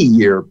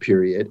 80-year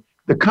period,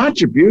 the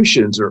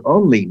contributions are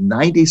only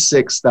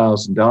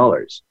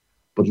 $96,000.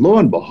 But lo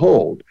and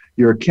behold,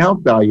 your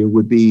account value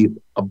would be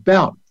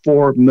about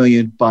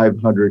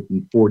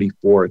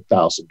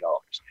 $4,544,000.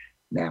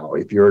 Now,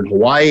 if you're in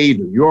Hawaii,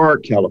 New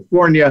York,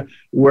 California,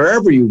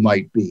 wherever you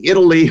might be,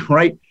 Italy,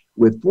 right,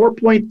 with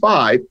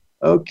 4.5,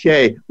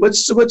 okay,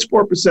 what's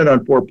 4%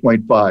 on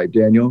 4.5,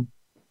 Daniel?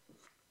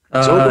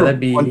 It's over that'd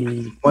be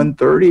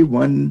 130,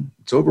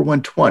 it's over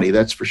 120,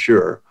 that's for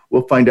sure.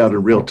 We'll find out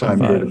in real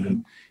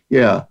time.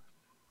 Yeah.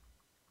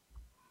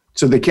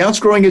 So the account's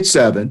growing at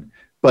 7.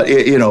 But,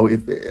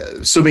 if,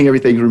 assuming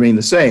everything remained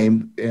the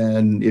same,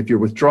 and if you're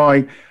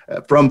withdrawing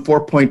from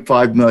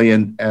 4.5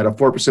 million at a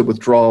 4%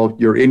 withdrawal,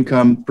 your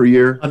income per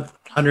year?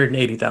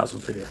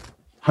 $180,000 per year.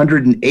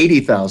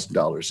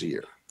 $180,000 a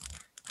year.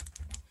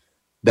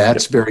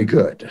 That's very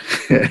good.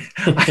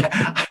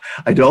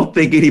 I don't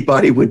think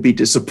anybody would be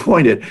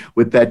disappointed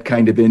with that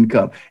kind of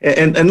income.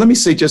 And let me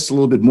say just a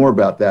little bit more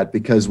about that,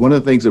 because one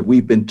of the things that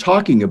we've been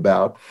talking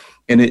about,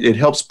 and it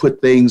helps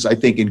put things, I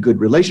think, in good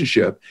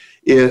relationship.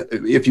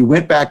 If you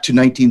went back to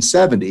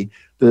 1970,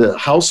 the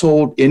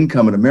household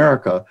income in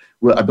America,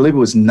 well, I believe it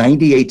was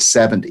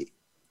 $98.70.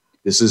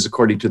 This is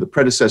according to the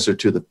predecessor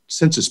to the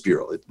Census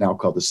Bureau. It's now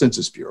called the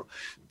Census Bureau.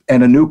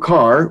 And a new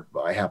car,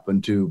 I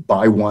happened to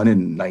buy one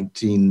in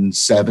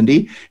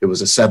 1970. It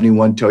was a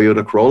 71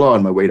 Toyota Corolla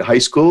on my way to high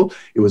school.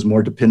 It was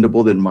more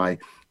dependable than my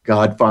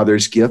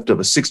godfather's gift of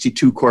a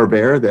 62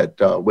 Corvair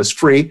that was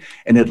free,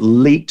 and it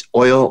leaked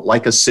oil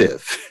like a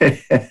sieve.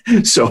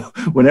 So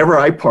whenever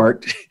I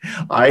parked,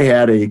 I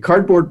had a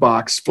cardboard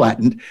box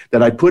flattened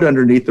that I put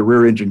underneath the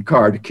rear engine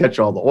car to catch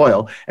all the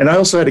oil. And I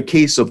also had a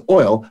case of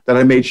oil that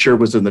I made sure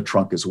was in the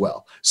trunk as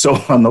well. So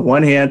on the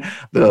one hand,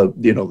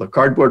 the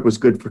cardboard was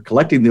good for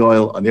collecting the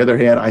oil. On the other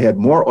hand, I had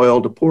more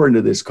oil to pour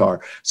into this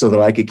car so that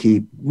I could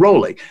keep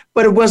rolling.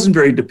 But it wasn't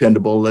very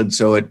dependable, and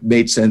so it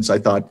made sense, I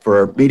thought,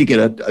 for me to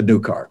get a new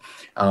car.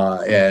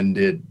 And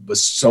it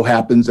was so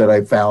happens that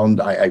I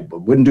found I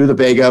wouldn't do the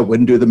Vega,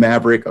 wouldn't do the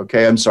Maverick.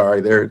 Okay, I'm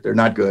sorry, they're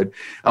not good.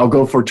 I'll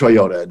go for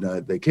Toyota.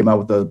 And they came out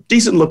with a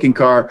decent looking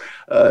car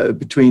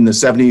between the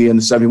 70 and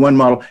the 71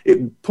 model.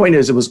 Point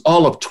is, it was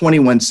all of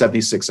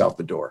 $2,176 out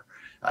the door.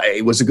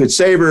 I was a good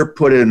saver,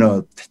 put in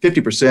a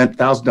 50%,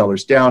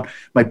 $1,000 down.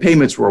 My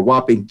payments were a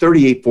whopping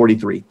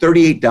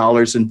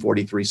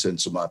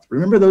 $38.43 a month.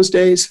 Remember those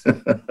days?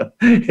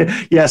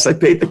 Yes, I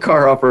paid the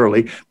car off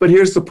early, but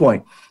here's the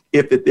point.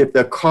 If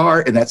the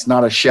car, and that's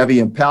not a Chevy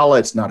Impala,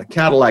 it's not a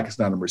Cadillac, it's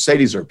not a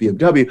Mercedes or a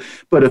BMW,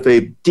 but if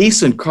a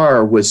decent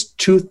car was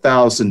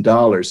 $2,000 in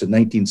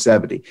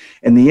 1970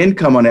 and the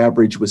income on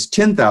average was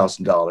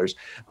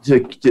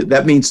 $10,000,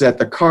 that means that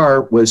the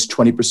car was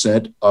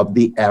 20% of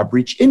the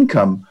average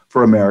income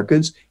for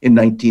Americans in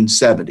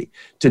 1970.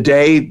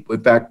 Today,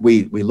 in fact,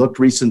 we looked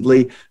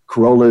recently,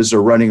 Corollas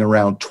are running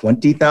around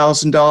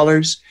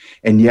 $20,000,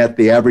 and yet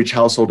the average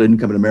household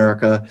income in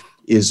America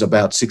is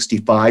about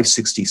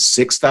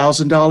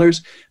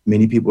 $66,000.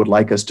 Many people would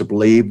like us to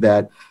believe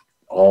that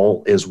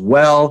all is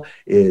well.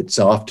 It's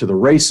off to the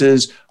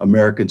races.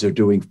 Americans are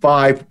doing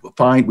fine.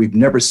 We've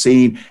never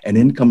seen an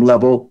income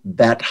level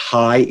that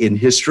high in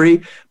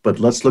history, but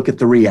let's look at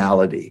the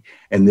reality.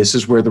 And this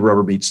is where the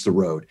rubber meets the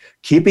road.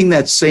 Keeping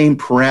that same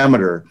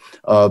parameter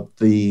of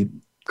the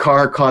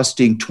car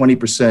costing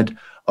 20%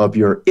 of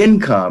your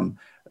income,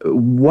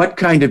 what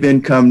kind of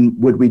income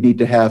would we need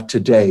to have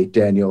today,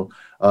 Daniel,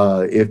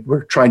 if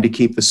we're trying to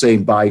keep the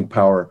same buying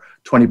power,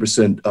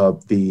 20%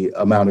 of the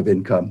amount of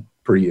income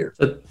per year?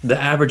 So the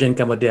average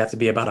income would have to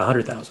be about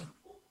 $100,000.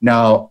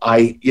 Now,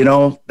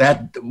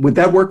 would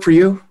that work for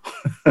you?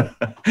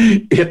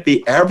 If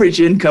the average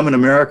income in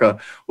America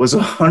was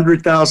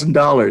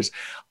 $100,000,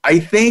 I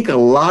think a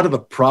lot of the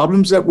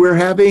problems that we're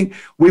having,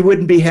 we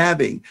wouldn't be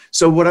having.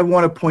 So what I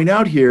want to point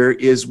out here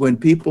is when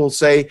people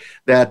say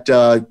that,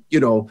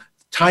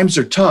 times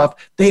are tough,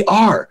 they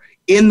are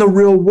in the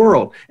real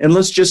world. And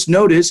let's just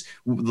notice,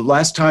 the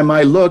last time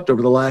I looked,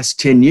 over the last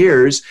 10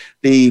 years,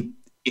 the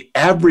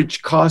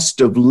average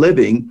cost of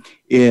living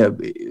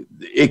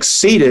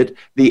exceeded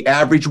the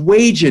average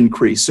wage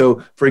increase.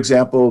 So, for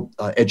example,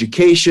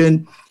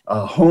 education,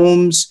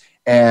 homes,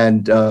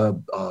 and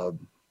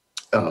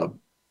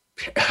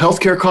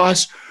healthcare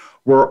costs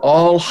were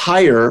all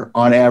higher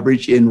on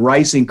average in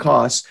rising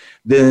costs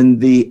than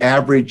the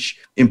average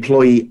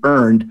employee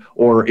earned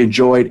or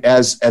enjoyed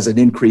as an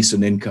increase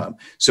in income.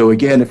 So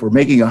again, if we're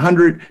making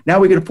 $100,000, now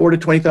we can afford a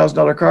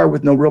 $20,000 car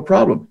with no real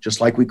problem,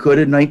 just like we could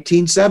in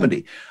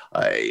 1970.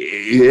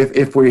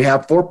 If we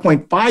have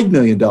 $4.5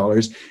 million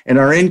and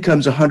our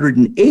income's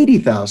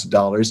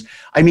 $180,000,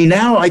 I mean,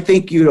 now I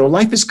think,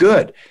 life is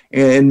good.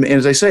 And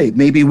as I say,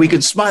 maybe we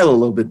can smile a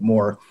little bit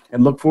more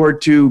and look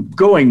forward to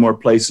going more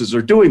places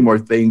or doing more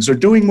things or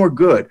doing more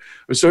good,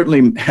 or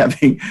certainly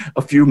having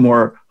a few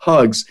more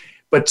hugs.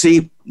 But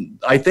see,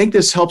 I think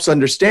this helps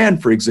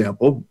understand, for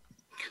example,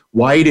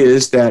 why it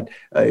is that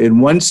in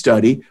one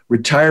study,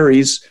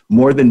 retirees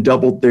more than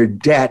doubled their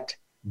debt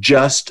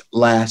just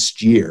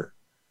last year.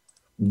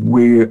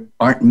 We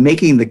aren't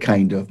making the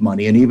kind of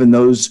money. And even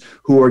those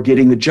who are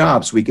getting the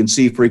jobs, we can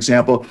see, for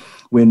example,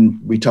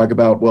 when we talk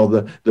about,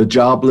 the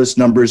jobless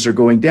numbers are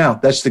going down.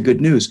 That's the good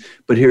news.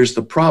 But here's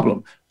the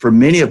problem. For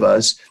many of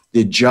us,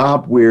 the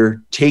job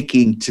we're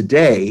taking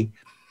today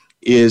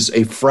is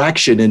a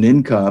fraction in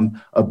income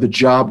of the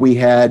job we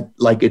had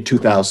like in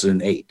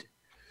 2008.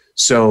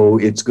 So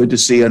it's good to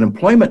see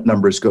unemployment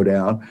numbers go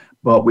down,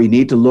 but we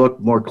need to look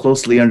more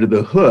closely under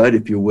the hood,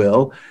 if you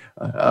will,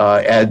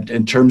 and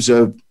in terms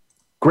of,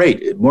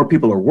 great, more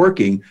people are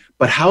working,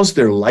 but how's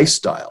their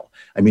lifestyle?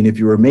 I mean, if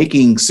you were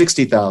making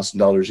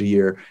 $60,000 a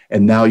year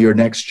and now your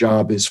next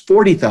job is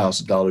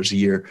 $40,000 a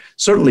year,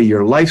 certainly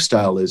your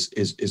lifestyle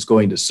is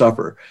going to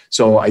suffer.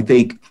 So I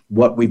think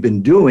what we've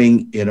been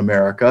doing in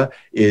America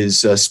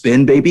is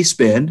spend, baby,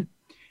 spend,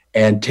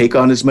 and take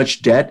on as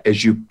much debt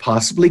as you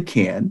possibly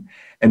can.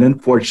 And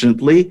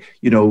unfortunately,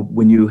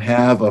 when you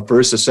have a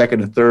first, a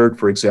second, a third,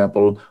 for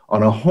example,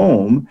 on a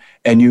home,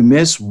 and you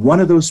miss one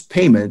of those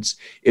payments,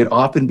 it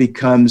often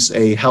becomes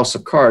a house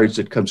of cards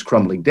that comes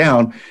crumbling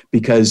down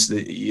because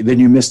then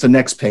you miss the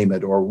next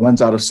payment or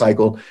one's out of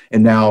cycle.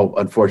 And now,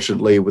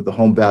 unfortunately, with the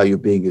home value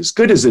being as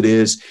good as it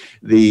is,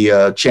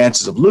 the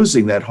chances of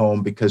losing that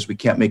home because we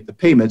can't make the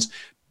payments,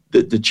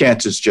 the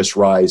chances just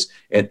rise,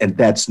 and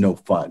that's no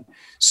fun.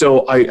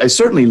 So I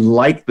certainly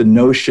like the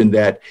notion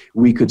that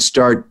we could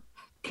start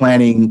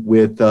planning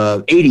with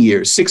 80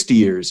 years, 60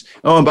 years.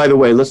 Oh, and by the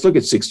way, let's look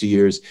at 60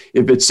 years.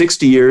 If it's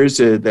 60 years,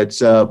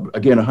 that's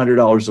again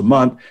 $100 a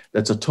month.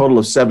 That's a total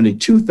of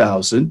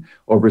 $72,000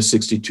 over a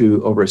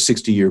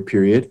 60-year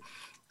period.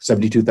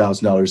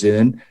 $72,000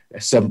 in,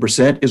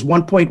 7% is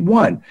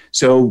 1.1.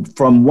 So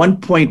from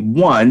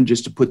 1.1,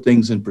 just to put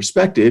things in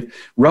perspective,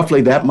 roughly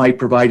that might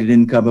provide an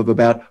income of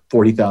about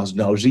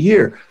 $40,000 a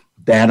year.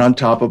 That on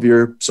top of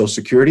your Social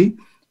Security,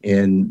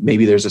 and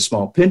maybe there's a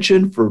small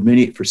pension for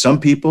some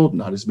people,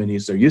 not as many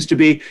as there used to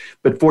be,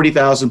 but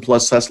 40,000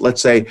 plus,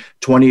 let's say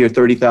 20 or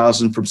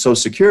 30,000 from Social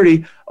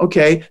Security.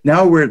 Okay,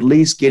 now we're at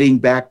least getting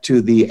back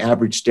to the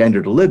average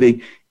standard of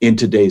living in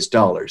today's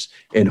dollars.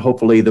 And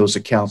hopefully those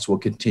accounts will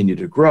continue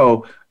to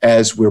grow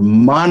as we're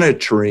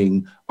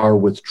monitoring our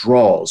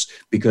withdrawals,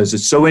 because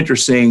it's so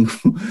interesting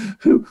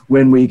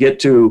when we get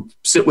to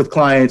sit with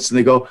clients and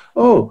they go,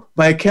 oh,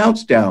 my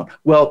account's down.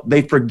 Well,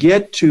 they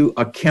forget to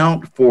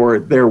account for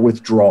their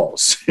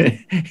withdrawals.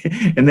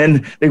 And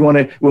then they want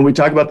to, when we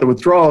talk about the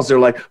withdrawals, they're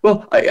like,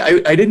 well,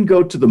 I didn't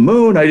go to the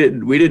moon.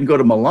 We didn't go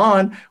to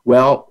Milan.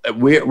 Well,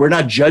 we're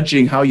not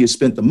judging how you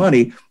spent the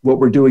money. What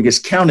we're doing is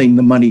counting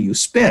the money you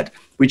spent.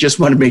 We just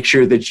want to make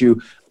sure that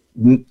you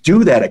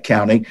do that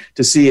accounting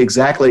to see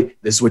exactly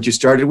this is what you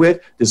started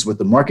with, this is what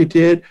the market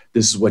did,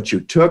 this is what you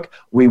took.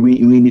 We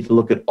need to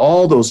look at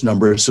all those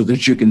numbers so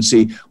that you can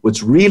see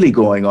what's really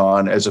going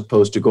on, as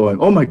opposed to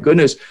going, oh my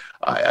goodness,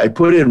 I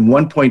put in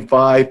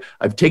 1.5,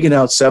 I've taken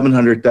out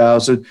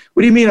 700,000.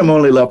 What do you mean I'm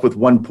only left with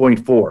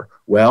 1.4?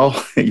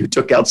 Well, you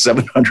took out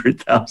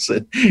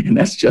 700,000, and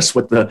that's just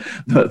what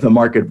the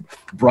market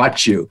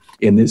brought you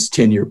in this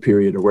 10-year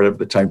period or whatever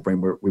the time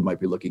frame we might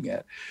be looking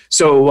at.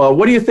 So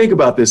what do you think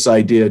about this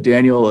idea,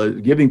 Daniel,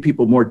 giving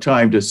people more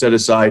time to set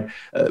aside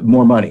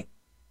more money?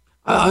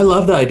 I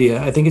love the idea.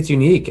 I think it's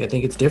unique. I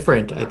think it's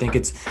different. I think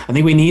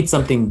we need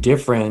something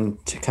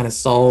different to kind of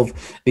solve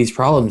these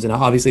problems. And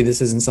obviously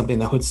this isn't something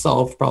that would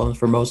solve problems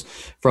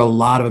for a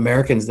lot of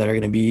Americans that are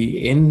going to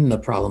be in the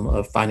problem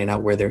of finding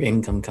out where their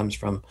income comes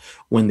from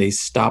when they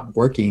stop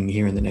working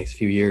here in the next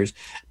few years.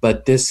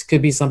 But this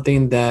could be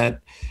something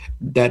that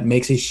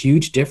makes a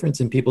huge difference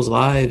in people's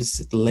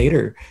lives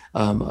later.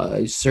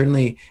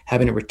 Certainly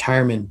having a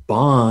retirement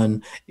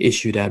bond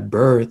issued at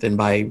birth, and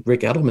by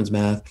Rick Edelman's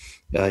math,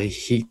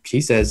 he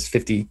says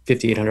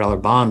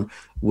 $5,800 bond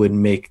would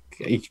make,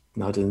 I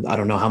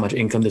don't know how much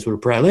income this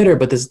would provide later,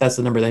 but that's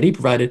the number that he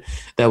provided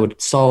that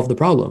would solve the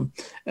problem.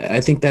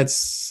 I think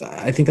that's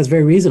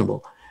very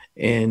reasonable.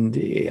 And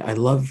I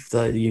love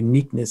the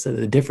uniqueness of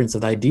the difference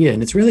of the idea.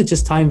 And it's really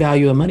just time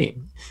value of money.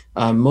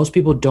 Most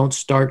people don't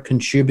start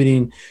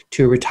contributing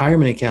to a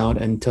retirement account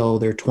until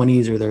their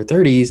 20s or their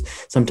 30s,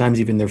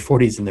 sometimes even their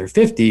 40s and their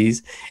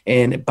 50s.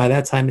 And by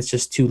that time, it's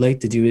just too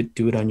late to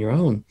do it on your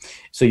own.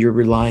 So you're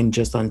relying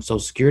just on Social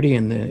Security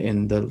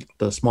and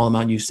the small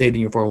amount you saved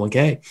in your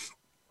 401k.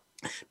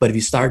 But if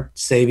you start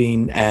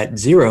saving at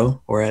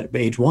 0 or at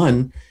age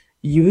 1,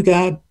 you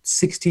got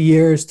 60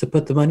 years to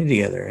put the money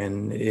together.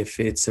 And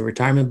if it's a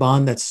retirement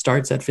bond that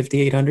starts at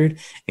 $5,800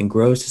 and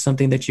grows to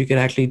something that you could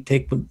actually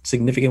take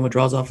significant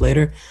withdrawals off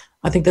later,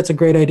 I think that's a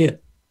great idea.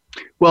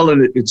 Well,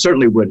 and it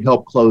certainly would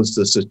help close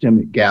the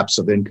systemic gaps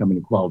of income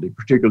inequality,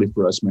 particularly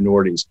for us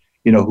minorities,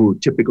 who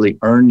typically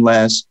earn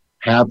less,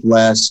 have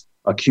less,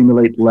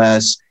 accumulate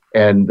less.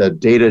 And the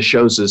data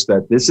shows us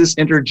that this is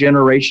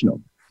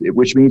intergenerational,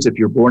 which means if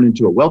you're born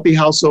into a wealthy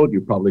household,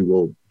 you probably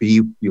will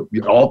be,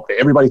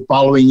 everybody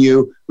following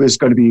you is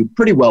going to be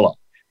pretty well off.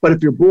 But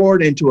if you're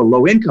born into a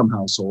low-income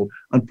household,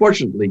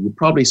 unfortunately, you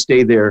probably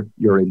stay there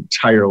your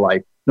entire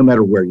life, no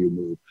matter where you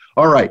move.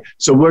 All right,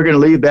 so we're going to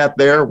leave that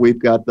there. We've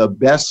got the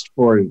best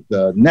for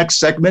the next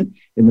segment.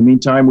 In the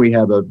meantime, we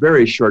have a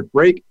very short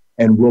break,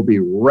 and we'll be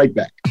right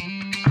back.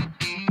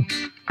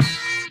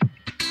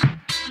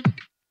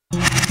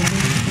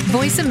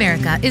 Voice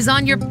America is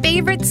on your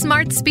favorite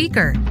smart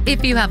speaker.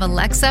 If you have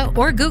Alexa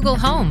or Google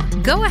Home,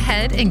 go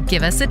ahead and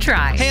give us a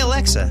try. Hey,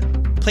 Alexa,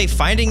 play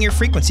Finding Your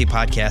Frequency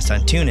podcast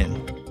on TuneIn.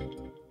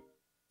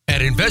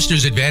 At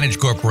Investors Advantage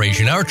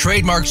Corporation, our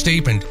trademark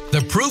statement,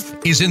 "The proof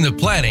is in the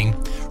planning,"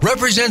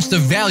 represents the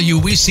value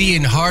we see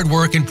in hard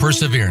work and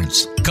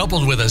perseverance,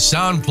 coupled with a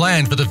sound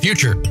plan for the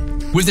future.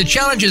 With the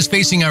challenges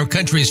facing our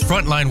country's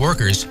frontline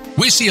workers,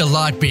 we see a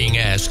lot being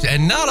asked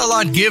and not a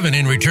lot given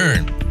in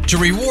return. To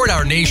reward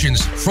our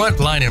nation's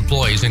frontline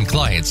employees and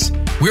clients,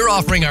 we're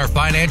offering our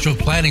financial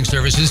planning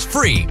services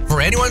free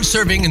for anyone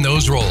serving in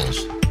those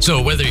roles. So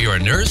whether you're a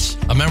nurse,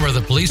 a member of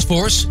the police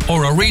force,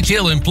 or a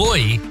retail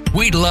employee,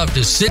 we'd love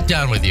to sit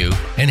down with you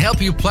and help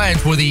you plan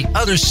for the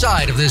other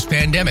side of this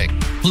pandemic.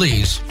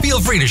 Please feel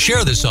free to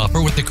share this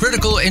offer with the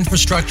critical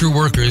infrastructure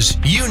workers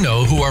you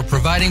know who are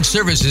providing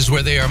services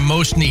where they are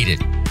most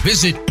needed.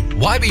 Visit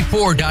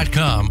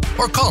ybpoor.com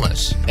or call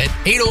us at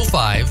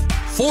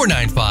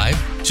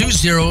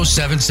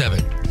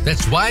 805-495-2077.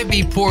 That's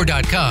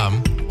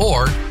ybpoor.com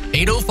or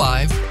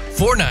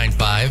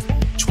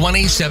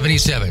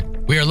 805-495-2077.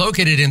 We are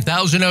located in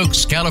Thousand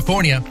Oaks,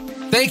 California.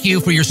 Thank you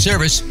for your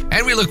service,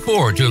 and we look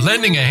forward to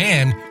lending a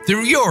hand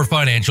through your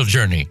financial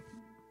journey.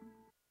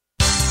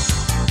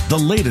 The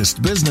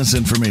latest business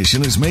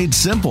information is made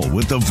simple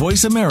with the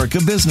Voice America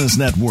Business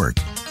Network.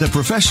 The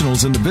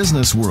professionals in the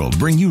business world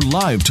bring you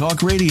live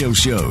talk radio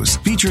shows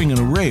featuring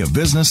an array of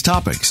business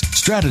topics,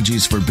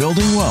 strategies for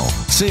building wealth,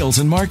 sales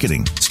and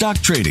marketing, stock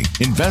trading,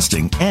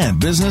 investing, and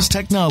business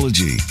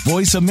technology.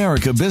 Voice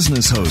America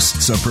Business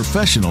hosts are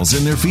professionals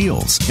in their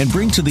fields and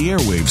bring to the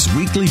airwaves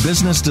weekly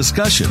business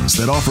discussions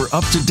that offer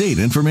up-to-date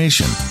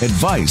information,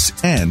 advice,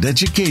 and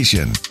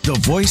education. The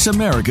Voice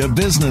America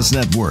Business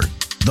Network.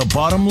 The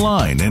bottom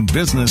line in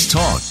business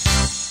talk.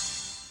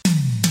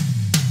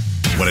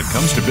 When it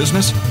comes to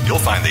business, you'll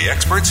find the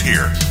experts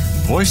here.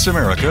 Voice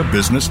America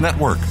Business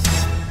Network.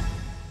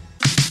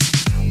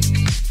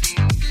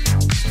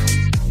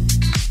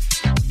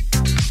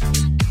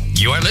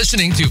 You are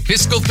listening to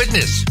Fiscal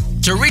Fitness.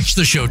 To reach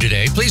the show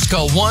today, please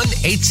call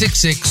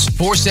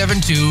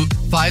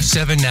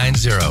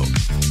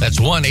 1-866-472-5790. That's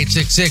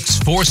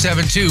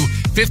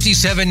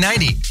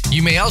 1-866-472-5790.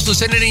 You may also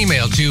send an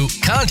email to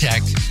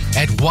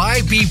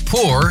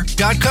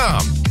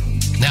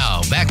contact@ybpoor.com.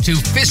 Now, back to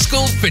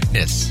Fiscal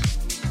Fitness.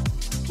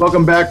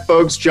 Welcome back,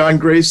 folks. John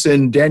Grace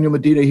and Daniel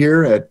Medina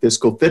here at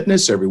Fiscal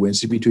Fitness every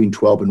Wednesday between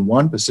 12 and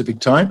 1 Pacific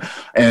time.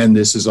 And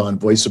this is on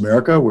Voice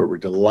America, where we're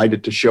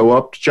delighted to show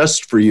up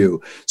just for you.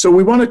 So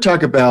we want to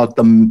talk about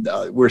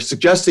we're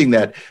suggesting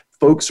that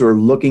folks are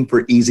looking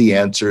for easy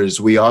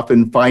answers. We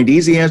often find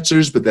easy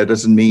answers, but that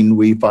doesn't mean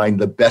we find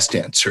the best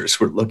answers.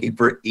 We're looking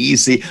for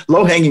easy,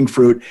 low-hanging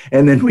fruit,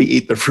 and then we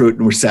eat the fruit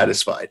and we're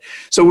satisfied.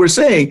 So we're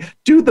saying,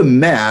 do the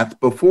math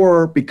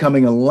before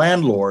becoming a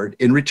landlord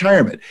in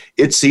retirement.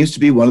 It seems to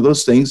be one of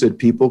those things that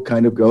people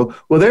kind of go,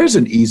 well, there's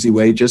an easy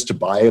way just to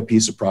buy a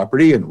piece of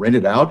property and rent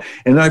it out,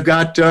 and I've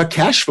got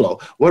cash flow.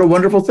 What a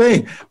wonderful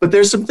thing. But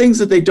there's some things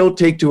that they don't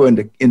take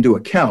into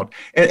account.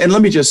 And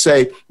let me just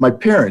say, my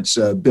parents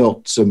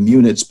built some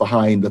units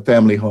behind the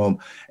family home.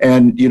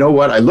 And you know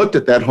what? I looked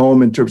at that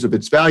home in terms of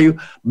its value.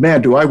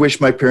 Man, do I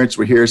wish my parents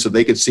were here so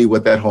they could see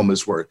what that home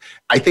is worth.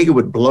 I think it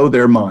would blow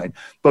their mind.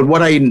 But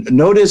what I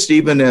noticed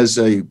even as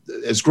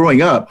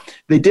growing up,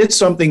 they did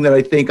something that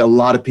I think a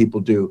lot of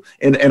people do.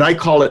 And I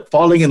call it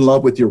falling in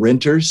love with your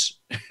renters.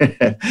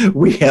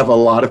 We have a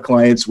lot of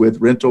clients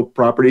with rental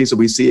properties, and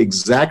we see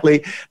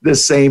exactly the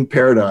same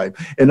paradigm.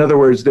 In other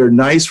words, they're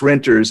nice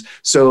renters,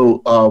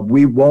 so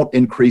we won't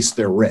increase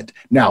their rent.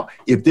 Now,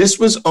 if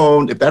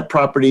that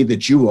property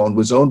that you own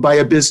was owned by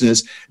a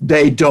business,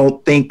 they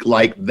don't think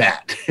like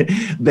that.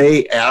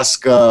 They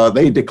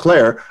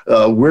declare,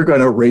 we're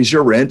going to raise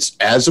your rents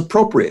as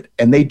appropriate,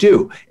 and they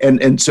do.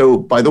 And so,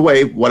 by the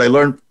way, what I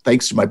learned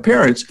thanks to my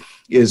parents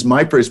is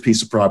my first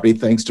piece of property,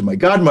 thanks to my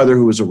godmother,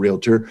 who was a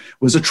realtor,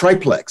 was a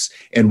triplex.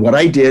 And what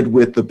I did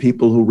with the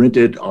people who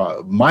rented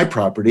my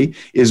property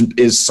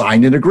is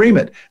sign an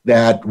agreement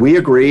that we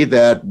agree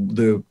that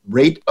the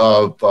rate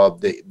of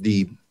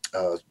the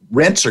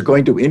rents are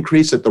going to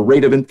increase at the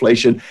rate of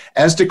inflation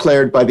as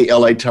declared by the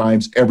LA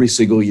Times every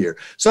single year.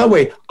 So that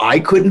way I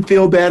couldn't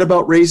feel bad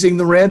about raising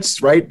the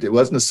rents, right? It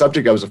wasn't a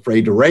subject I was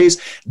afraid to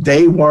raise.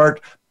 They weren't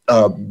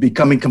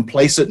becoming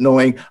complacent,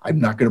 knowing I'm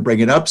not going to bring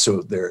it up,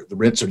 so the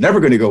rents are never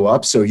going to go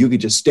up, so you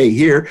could just stay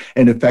here,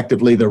 and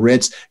effectively the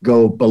rents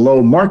go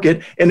below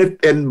market.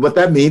 And what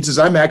that means is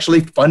I'm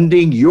actually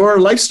funding your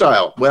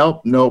lifestyle.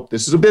 Well, no,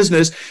 this is a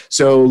business,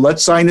 so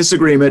let's sign this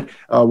agreement.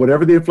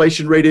 Whatever the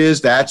inflation rate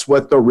is, that's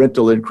what the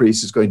rental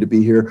increase is going to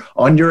be here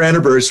on your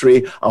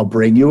anniversary. I'll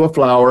bring you a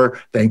flower.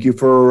 Thank you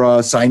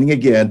for signing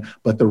again,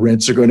 but the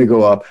rents are going to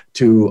go up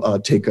to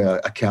take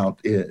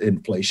account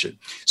inflation.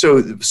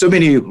 So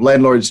many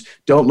landlords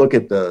don't look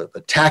at the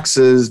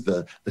taxes,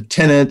 the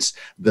tenants,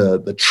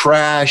 the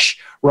trash,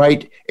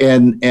 right?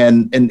 And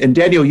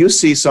Daniel, you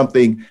see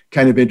something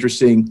kind of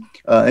interesting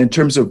in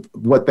terms of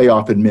what they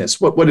often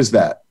miss. What is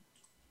that?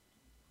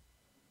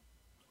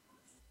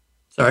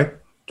 Sorry,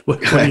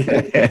 what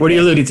are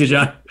you alluding to,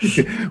 John?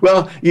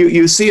 Well,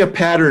 you see a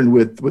pattern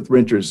with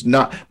renters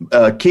not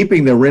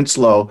keeping their rents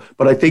low,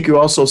 but I think you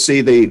also see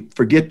they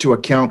forget to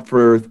account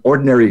for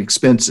ordinary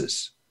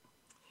expenses.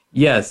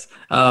 Yes.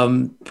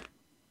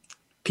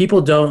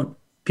 People don't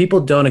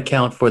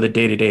account for the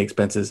day-to-day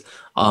expenses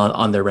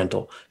on their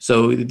rental.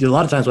 So a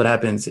lot of times what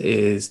happens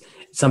is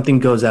something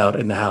goes out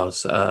in the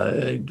house,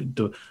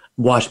 the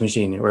washing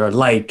machine or a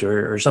light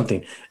or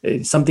something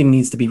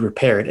needs to be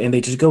repaired, and they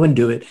just go and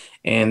do it.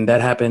 And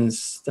that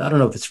happens, I don't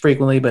know if it's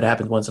frequently, but it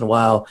happens once in a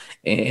while.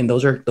 And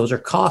those are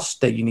costs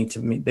that you need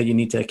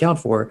to account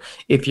for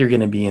if you're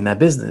going to be in that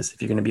business.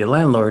 If you're going to be a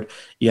landlord,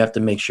 you have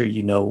to make sure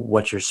you know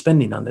what you're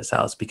spending on this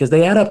house, because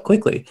they add up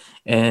quickly.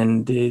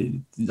 And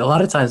a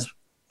lot of times,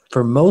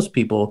 for most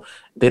people,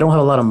 they don't have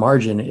a lot of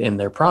margin in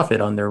their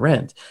profit on their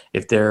rent.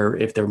 If their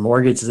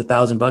mortgage is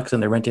 $1,000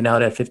 and they're renting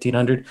out at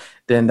 $1,500,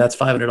 then that's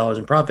 $500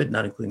 in profit,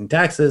 not including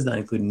taxes, not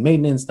including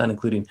maintenance, not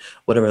including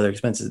whatever other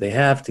expenses they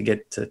have to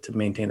get to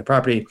maintain the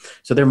property.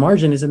 So their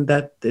margin isn't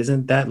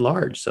that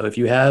large. So if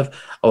you have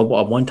a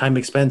one-time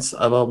expense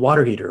of a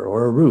water heater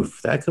or a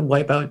roof, that could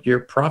wipe out your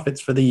profits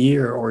for the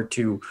year or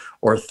two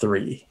or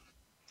three.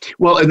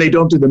 Well, and they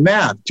don't do the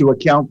math to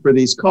account for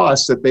these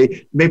costs that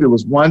they, maybe it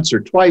was once or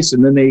twice,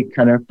 and then they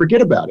kind of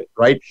forget about it,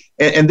 right?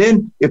 And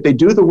then if they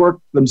do the work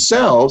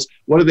themselves,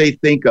 what do they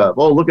think of?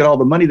 Oh, look at all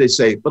the money they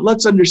save. But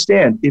let's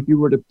understand, if you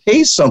were to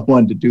pay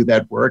someone to do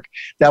that work,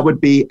 that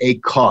would be a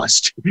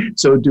cost.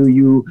 So do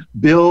you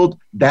build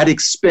that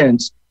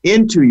expense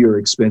into your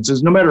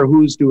expenses? No matter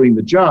who's doing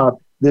the job,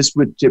 this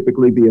would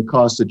typically be a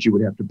cost that you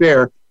would have to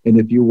bear. And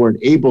if you weren't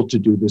able to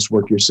do this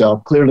work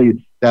yourself,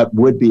 clearly that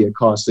would be a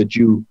cost that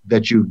you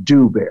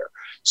do bear.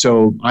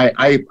 So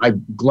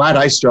I'm glad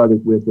I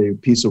started with a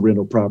piece of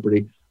rental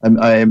property.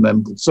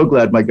 I'm so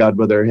glad my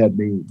godmother had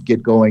me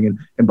get going.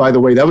 And by the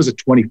way, that was at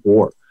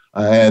 24.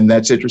 And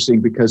that's interesting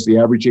because the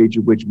average age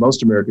at which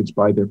most Americans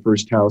buy their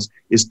first house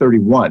is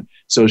 31.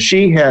 So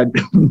she had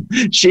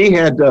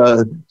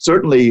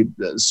certainly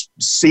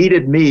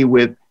seeded me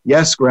with,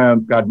 yes,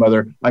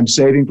 godmother, I'm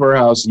saving for a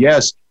house.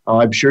 Yes,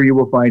 I'm sure you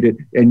will find it.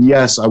 And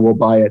yes, I will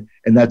buy it.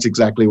 And that's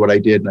exactly what I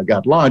did. And I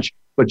got launched.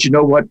 But you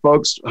know what,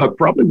 folks? I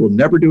probably will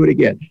never do it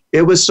again.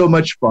 It was so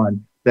much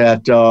fun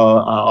that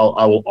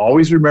I will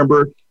always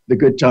remember the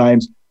good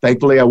times.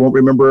 Thankfully, I won't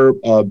remember.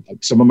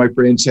 Some of my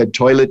friends had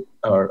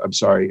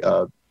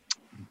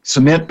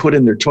cement put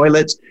in their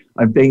toilets.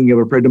 I'm thinking of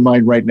a friend of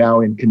mine right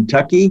now in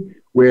Kentucky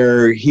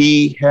where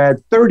he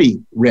had 30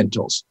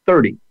 rentals,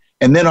 30.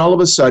 And then all of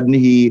a sudden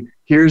he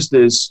hears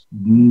this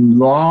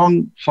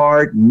long,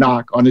 hard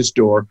knock on his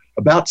door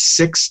about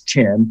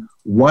 6:10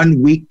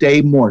 one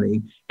weekday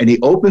morning. And he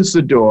opens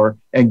the door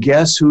and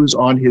guess who's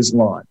on his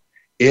lawn?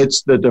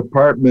 It's the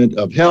Department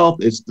of Health.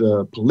 It's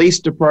the police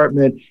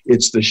department.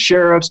 It's the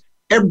sheriffs.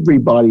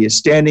 Everybody is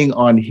standing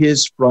on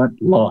his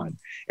front lawn.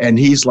 And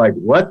he's like,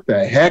 what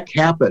the heck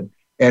happened?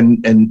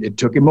 And it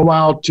took him a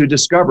while to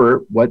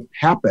discover what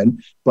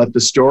happened. But the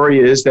story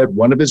is that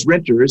one of his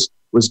renters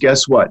was,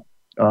 guess what?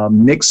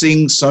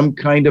 Mixing some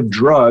kind of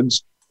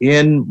drugs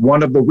in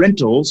one of the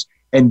rentals.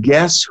 And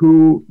guess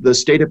who the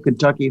state of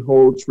Kentucky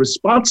holds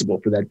responsible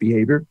for that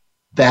behavior?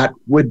 That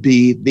would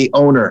be the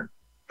owner.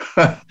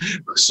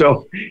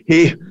 So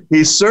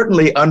he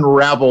certainly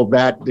unraveled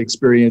that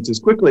experience as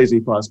quickly as he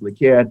possibly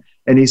can.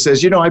 And he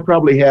says, I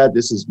probably had,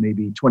 this is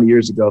maybe 20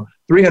 years ago,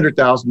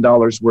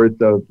 $300,000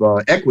 worth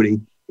of equity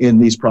in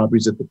these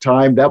properties at the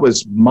time. That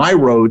was my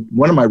road,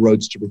 one of my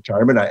roads to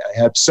retirement. I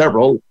have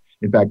several.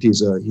 In fact,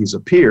 he's a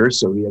peer,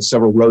 so he has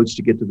several roads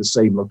to get to the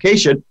same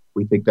location.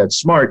 We think that's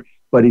smart.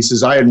 But he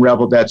says, I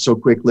unraveled that so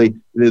quickly.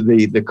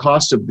 The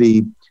cost of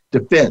the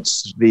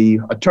defense, the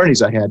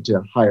attorneys I had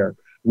to hire,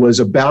 was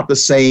about the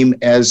same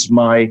as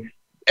my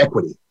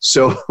equity.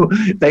 So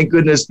thank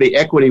goodness the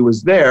equity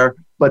was there,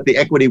 but the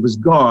equity was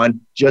gone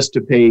just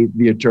to pay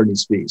the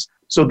attorney's fees.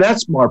 So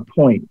that's my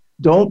point.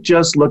 Don't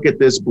just look at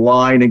this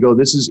blind and go,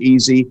 this is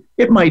easy.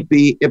 It might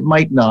be, it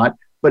might not,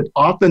 but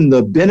often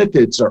the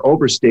benefits are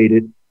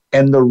overstated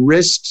and the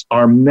risks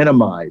are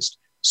minimized.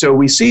 So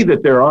we see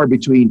that there are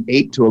between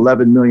 8 to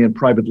 11 million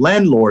private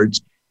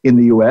landlords in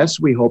the U.S.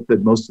 We hope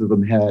that most of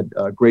them had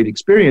great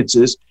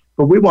experiences.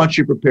 But we want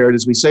you prepared,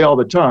 as we say all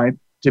the time,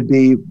 to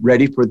be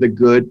ready for the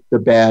good, the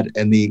bad,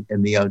 and the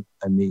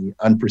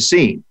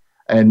unforeseen.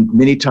 And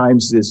many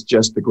times it's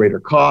just the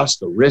greater cost,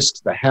 the risks,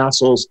 the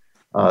hassles.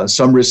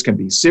 Some risks can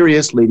be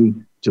serious,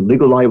 leading to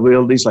legal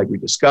liabilities like we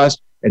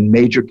discussed, and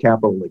major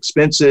capital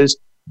expenses.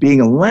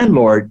 Being a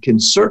landlord can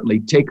certainly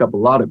take up a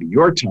lot of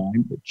your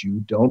time that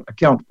you don't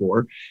account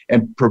for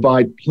and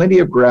provide plenty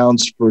of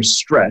grounds for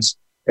stress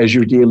as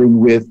you're dealing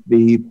with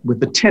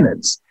the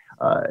tenants.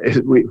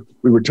 We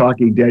were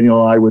talking,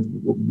 Daniel and I, with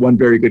one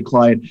very good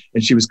client,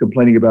 and she was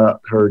complaining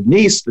about her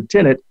niece, the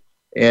tenant,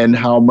 and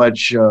how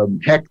much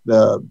heck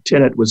the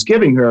tenant was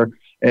giving her.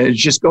 And it's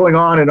just going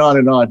on and on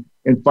and on.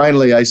 And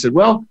finally, I said,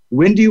 well,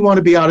 when do you want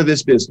to be out of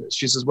this business?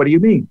 She says, what do you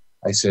mean?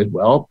 I said,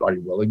 well, are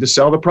you willing to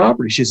sell the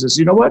property? She says,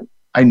 you know what?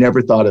 I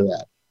never thought of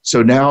that.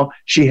 So now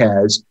she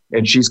has,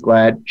 and she's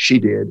glad she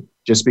did,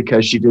 just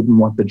because she didn't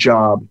want the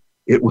job.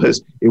 It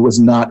was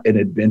not an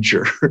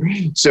adventure.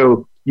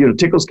 So,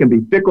 tickles can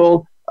be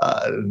fickle.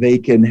 They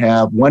can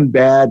have one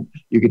bad.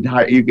 You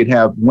could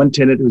have one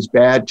tenant who's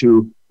bad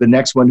to the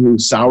next one who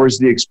sours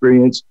the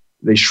experience.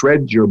 They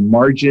shred your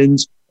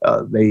margins.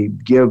 They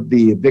give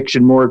the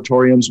eviction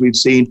moratoriums we've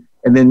seen,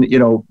 and then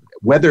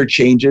weather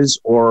changes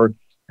or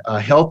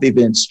health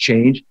events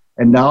change,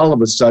 and now all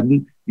of a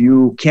sudden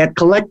you can't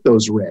collect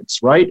those rents.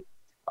 Right?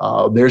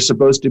 They're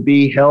supposed to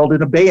be held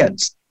in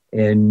abeyance,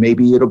 and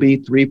maybe it'll be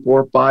 3,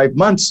 4, 5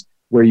 months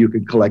where you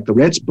can collect the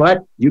rents,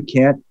 but you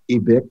can't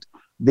evict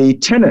the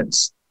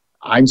tenants.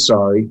 I'm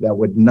sorry, that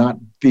would not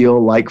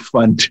feel like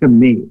fun to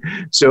me.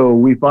 So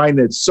we find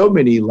that so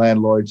many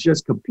landlords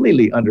just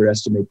completely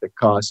underestimate the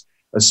cost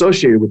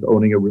associated with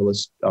owning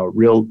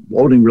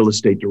owning real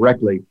estate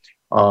directly.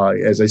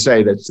 As I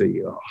say, that's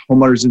the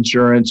homeowner's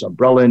insurance,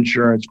 umbrella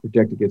insurance,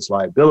 protect against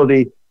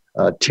liability,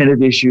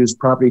 tenant issues,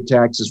 property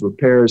taxes,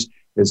 repairs.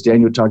 As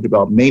Daniel talked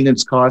about,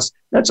 maintenance costs.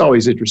 That's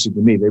always interesting to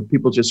me.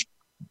 People just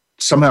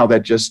somehow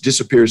that just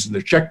disappears in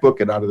their checkbook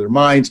and out of their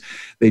minds.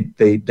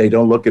 They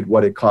don't look at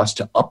what it costs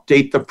to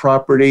update the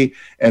property,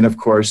 and of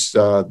course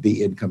the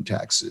income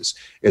taxes.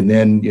 And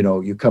then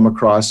you come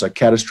across a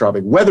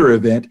catastrophic weather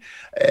event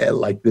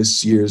like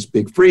this year's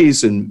big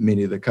freeze in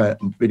many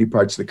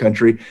parts of the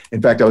country.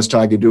 In fact, I was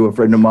talking to a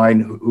friend of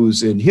mine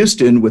who's in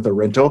Houston with a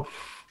rental,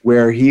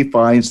 where he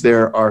finds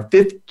there are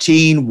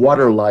 15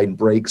 water line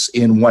breaks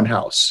in one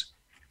house.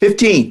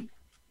 15.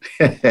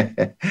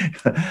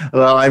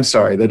 Well, I'm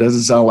sorry, that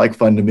doesn't sound like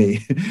fun to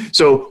me.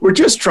 So we're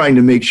just trying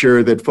to make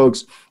sure that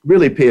folks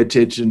really pay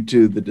attention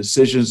to the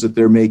decisions that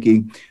they're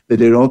making, that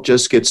they don't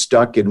just get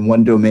stuck in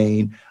one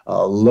domain,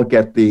 look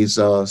at these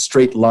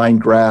straight line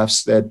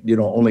graphs that,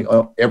 only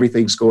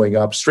everything's going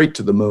up straight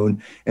to the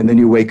moon, and then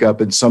you wake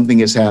up and something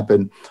has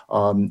happened,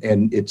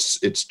 and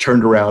it's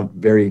turned around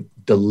very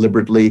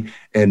deliberately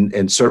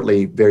and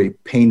certainly very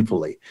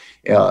painfully.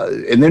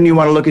 And then you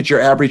want to look at your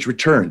average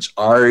returns.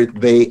 Are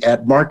they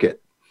at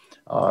market?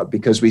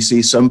 Because we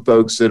see some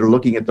folks that are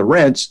looking at the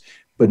rents,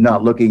 but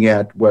not looking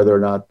at whether or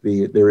not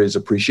there is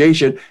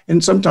appreciation.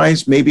 And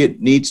sometimes maybe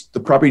the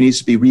property needs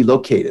to be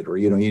relocated, or,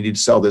 you need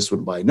to sell this one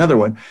and buy another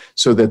one,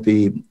 so that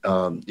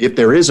if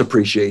there is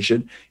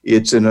appreciation,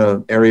 it's in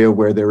an area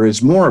where there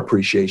is more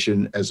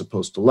appreciation as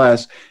opposed to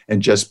less,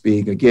 and just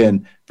being,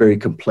 again, very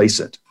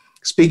complacent.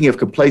 Speaking of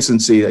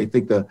complacency, I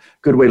think the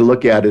good way to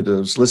look at it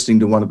is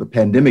listening to one of the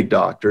pandemic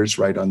doctors,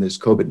 right, on this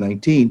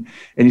COVID-19.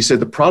 And he said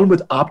the problem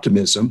with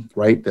optimism,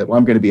 right, that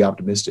I'm going to be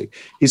optimistic.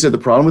 He said the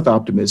problem with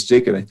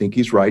optimistic, and I think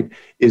he's right,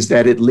 is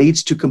that it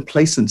leads to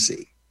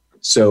complacency.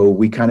 So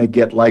we kind of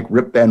get like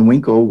Rip Van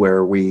Winkle,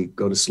 where we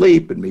go to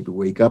sleep and maybe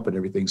wake up and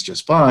everything's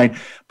just fine.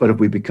 But if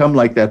we become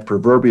like that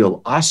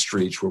proverbial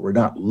ostrich, where we're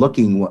not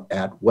looking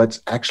at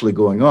what's actually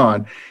going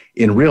on,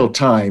 in real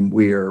time,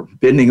 we are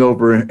bending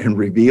over and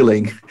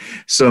revealing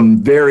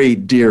some very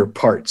dear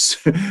parts,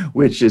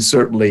 which is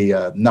certainly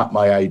not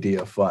my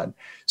idea of fun.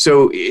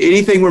 So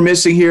anything we're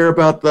missing here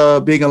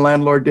about being a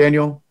landlord,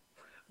 Daniel?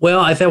 Well,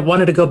 I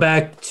wanted to go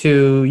back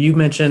to, you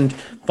mentioned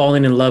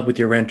falling in love with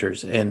your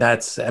renters. And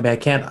I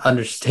can't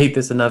understate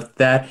this enough.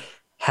 That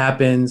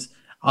happens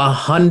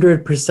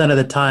 100% of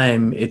the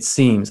time, it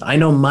seems. I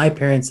know my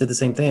parents did the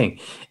same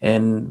thing.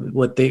 And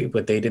what they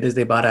did is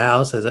they bought a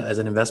house as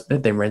an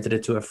investment. They rented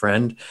it to a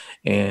friend,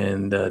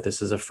 and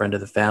this is a friend of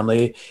the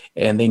family,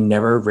 and they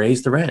never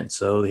raised the rent.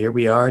 So here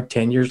we are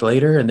 10 years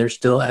later, and they're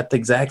still at the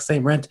exact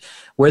same rent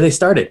where they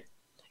started.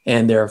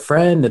 And they're a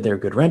friend, and they're a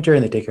good renter,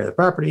 and they take care of the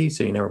property,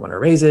 so you never want to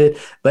raise it.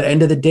 But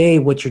end of the day,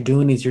 what you're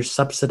doing is you're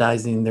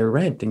subsidizing their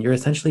rent, and you're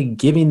essentially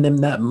giving them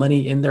that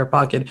money in their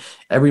pocket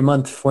every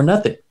month for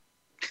nothing.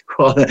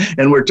 Well,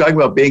 and we're talking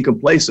about being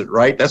complacent,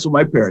 right? That's what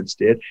my parents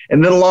did.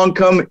 And then along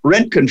come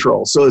rent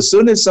control. So as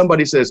soon as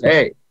somebody says,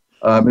 hey,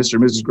 Mr.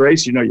 and Mrs.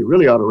 Grace, you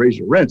really ought to raise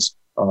your rents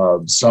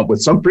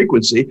with some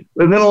frequency.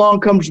 And then along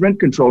comes rent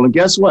control. And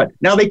guess what?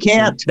 Now they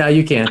can't. Now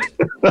you can't.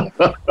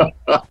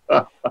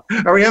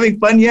 Are we having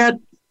fun yet?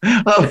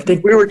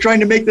 We were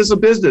trying to make this a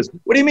business.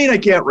 What do you mean I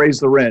can't raise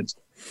the rents?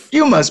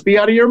 You must be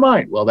out of your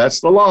mind. Well,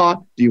 that's the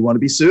law. Do you want to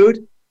be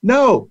sued?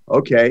 No.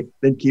 Okay.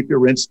 Then keep your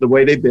rents the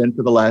way they've been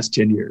for the last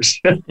 10 years.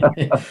 I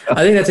think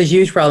that's a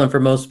huge problem for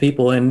most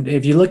people. And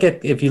if you look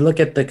at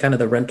the kind of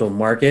the rental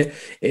market,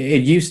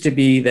 it used to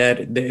be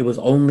that it was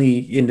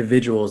only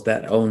individuals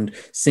that owned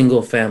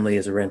single family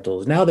as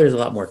rentals. Now there's a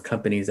lot more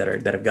companies that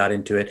have got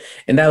into it.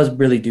 And that was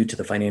really due to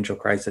the financial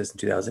crisis in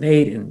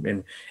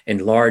 2008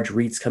 and large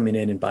REITs coming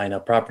in and buying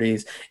up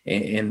properties.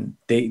 And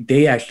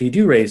they actually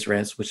do raise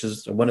rents, which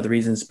is one of the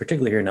reasons,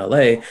 particularly here in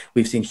LA,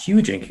 we've seen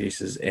huge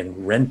increases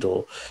in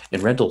rentals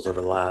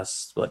over the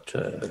last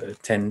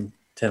 10,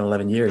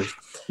 11 years.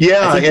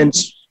 Yeah, and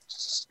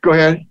go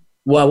ahead.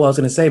 Well, what I was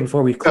going to say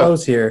before we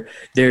close here,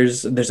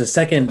 there's a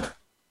second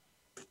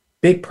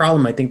big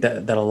problem I think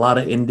that a lot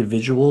of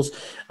individuals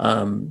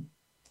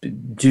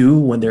do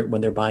when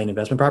they're buying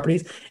investment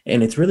properties,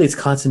 and it's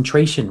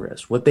concentration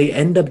risk. What they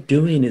end up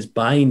doing is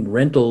buying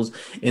rentals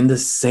in the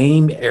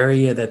same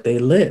area that they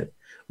live,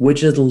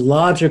 which is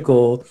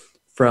logical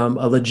from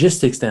a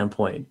logistics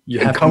standpoint. You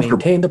have to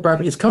maintain the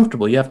property. It's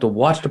comfortable. You have to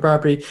watch the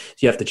property.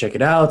 You have to check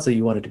it out. So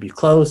you want it to be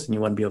close, and you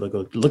want to be able to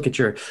go look at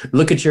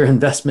your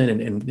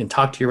investment and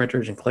talk to your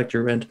renters and collect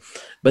your rent.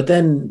 But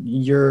then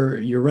you're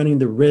running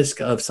the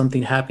risk of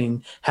something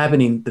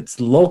happening that's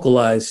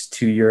localized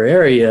to your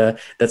area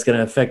that's going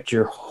to affect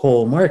your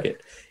whole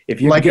market.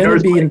 If you're going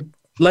to be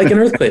like an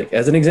earthquake,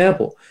 as an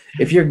example,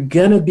 if you're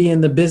going to be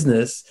in the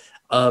business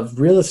of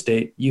real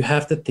estate, you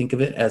have to think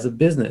of it as a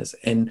business.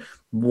 And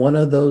one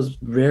of those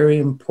very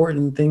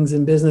important things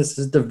in business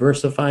is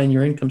diversifying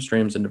your income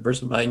streams and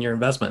diversifying your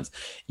investments.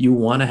 You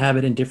want to have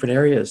it in different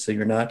areas, so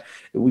you're not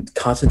with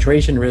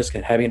concentration risk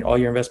and having all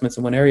your investments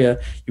in one area.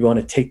 You want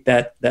to take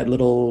that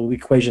little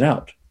equation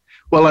out.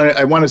 Well,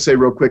 I want to say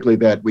real quickly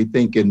that we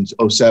think in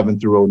 07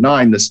 through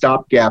 09, the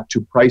stopgap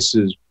to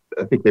prices,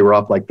 I think they were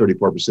off like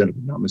 34%, if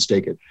I'm not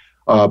mistaken.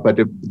 But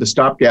the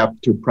stopgap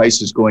to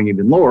prices going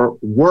even lower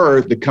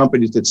were the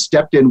companies that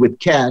stepped in with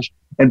cash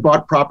and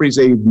bought properties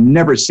they've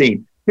never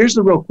seen. Here's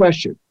the real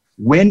question.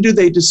 When do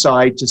they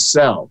decide to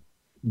sell?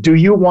 Do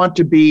you want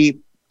to be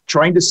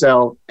trying to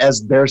sell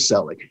as they're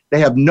selling? They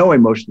have no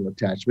emotional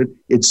attachment.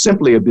 It's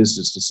simply a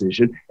business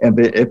decision. And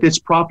if it's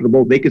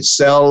profitable, they could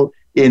sell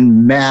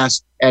in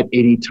mass at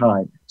any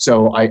time.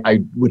 So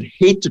I would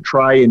hate to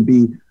try and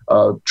be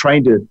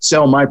trying to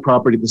sell my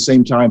property at the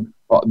same time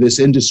this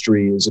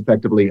industry is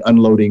effectively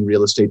unloading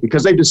real estate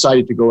because they've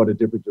decided to go in a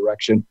different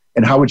direction.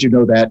 And how would you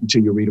know that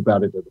until you read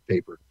about it in the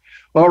paper?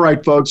 All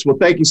right, folks. Well,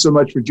 thank you so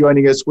much for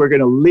joining us. We're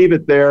going to leave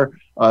it there.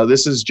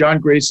 This is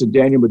John Grace and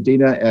Daniel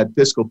Medina at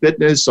Fiscal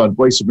Fitness on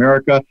Voice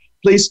America.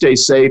 Please stay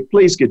safe.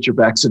 Please get your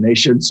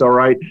vaccinations. All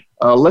right.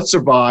 Let's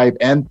survive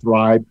and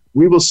thrive.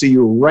 We will see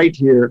you right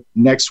here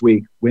next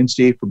week,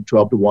 Wednesday from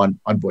 12 to 1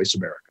 on Voice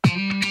America.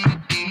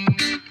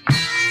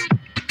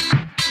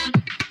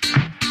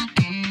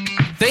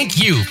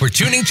 Thank you for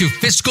tuning to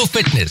Fiscal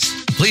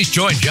Fitness. Please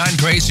join John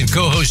Grace and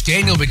co-host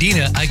Daniel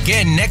Medina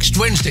again next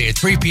Wednesday at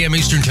 3 p.m.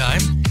 Eastern Time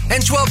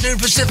and 12 noon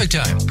Pacific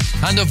Time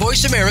on the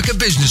Voice America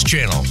Business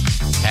Channel.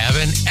 Have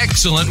an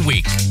excellent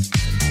week.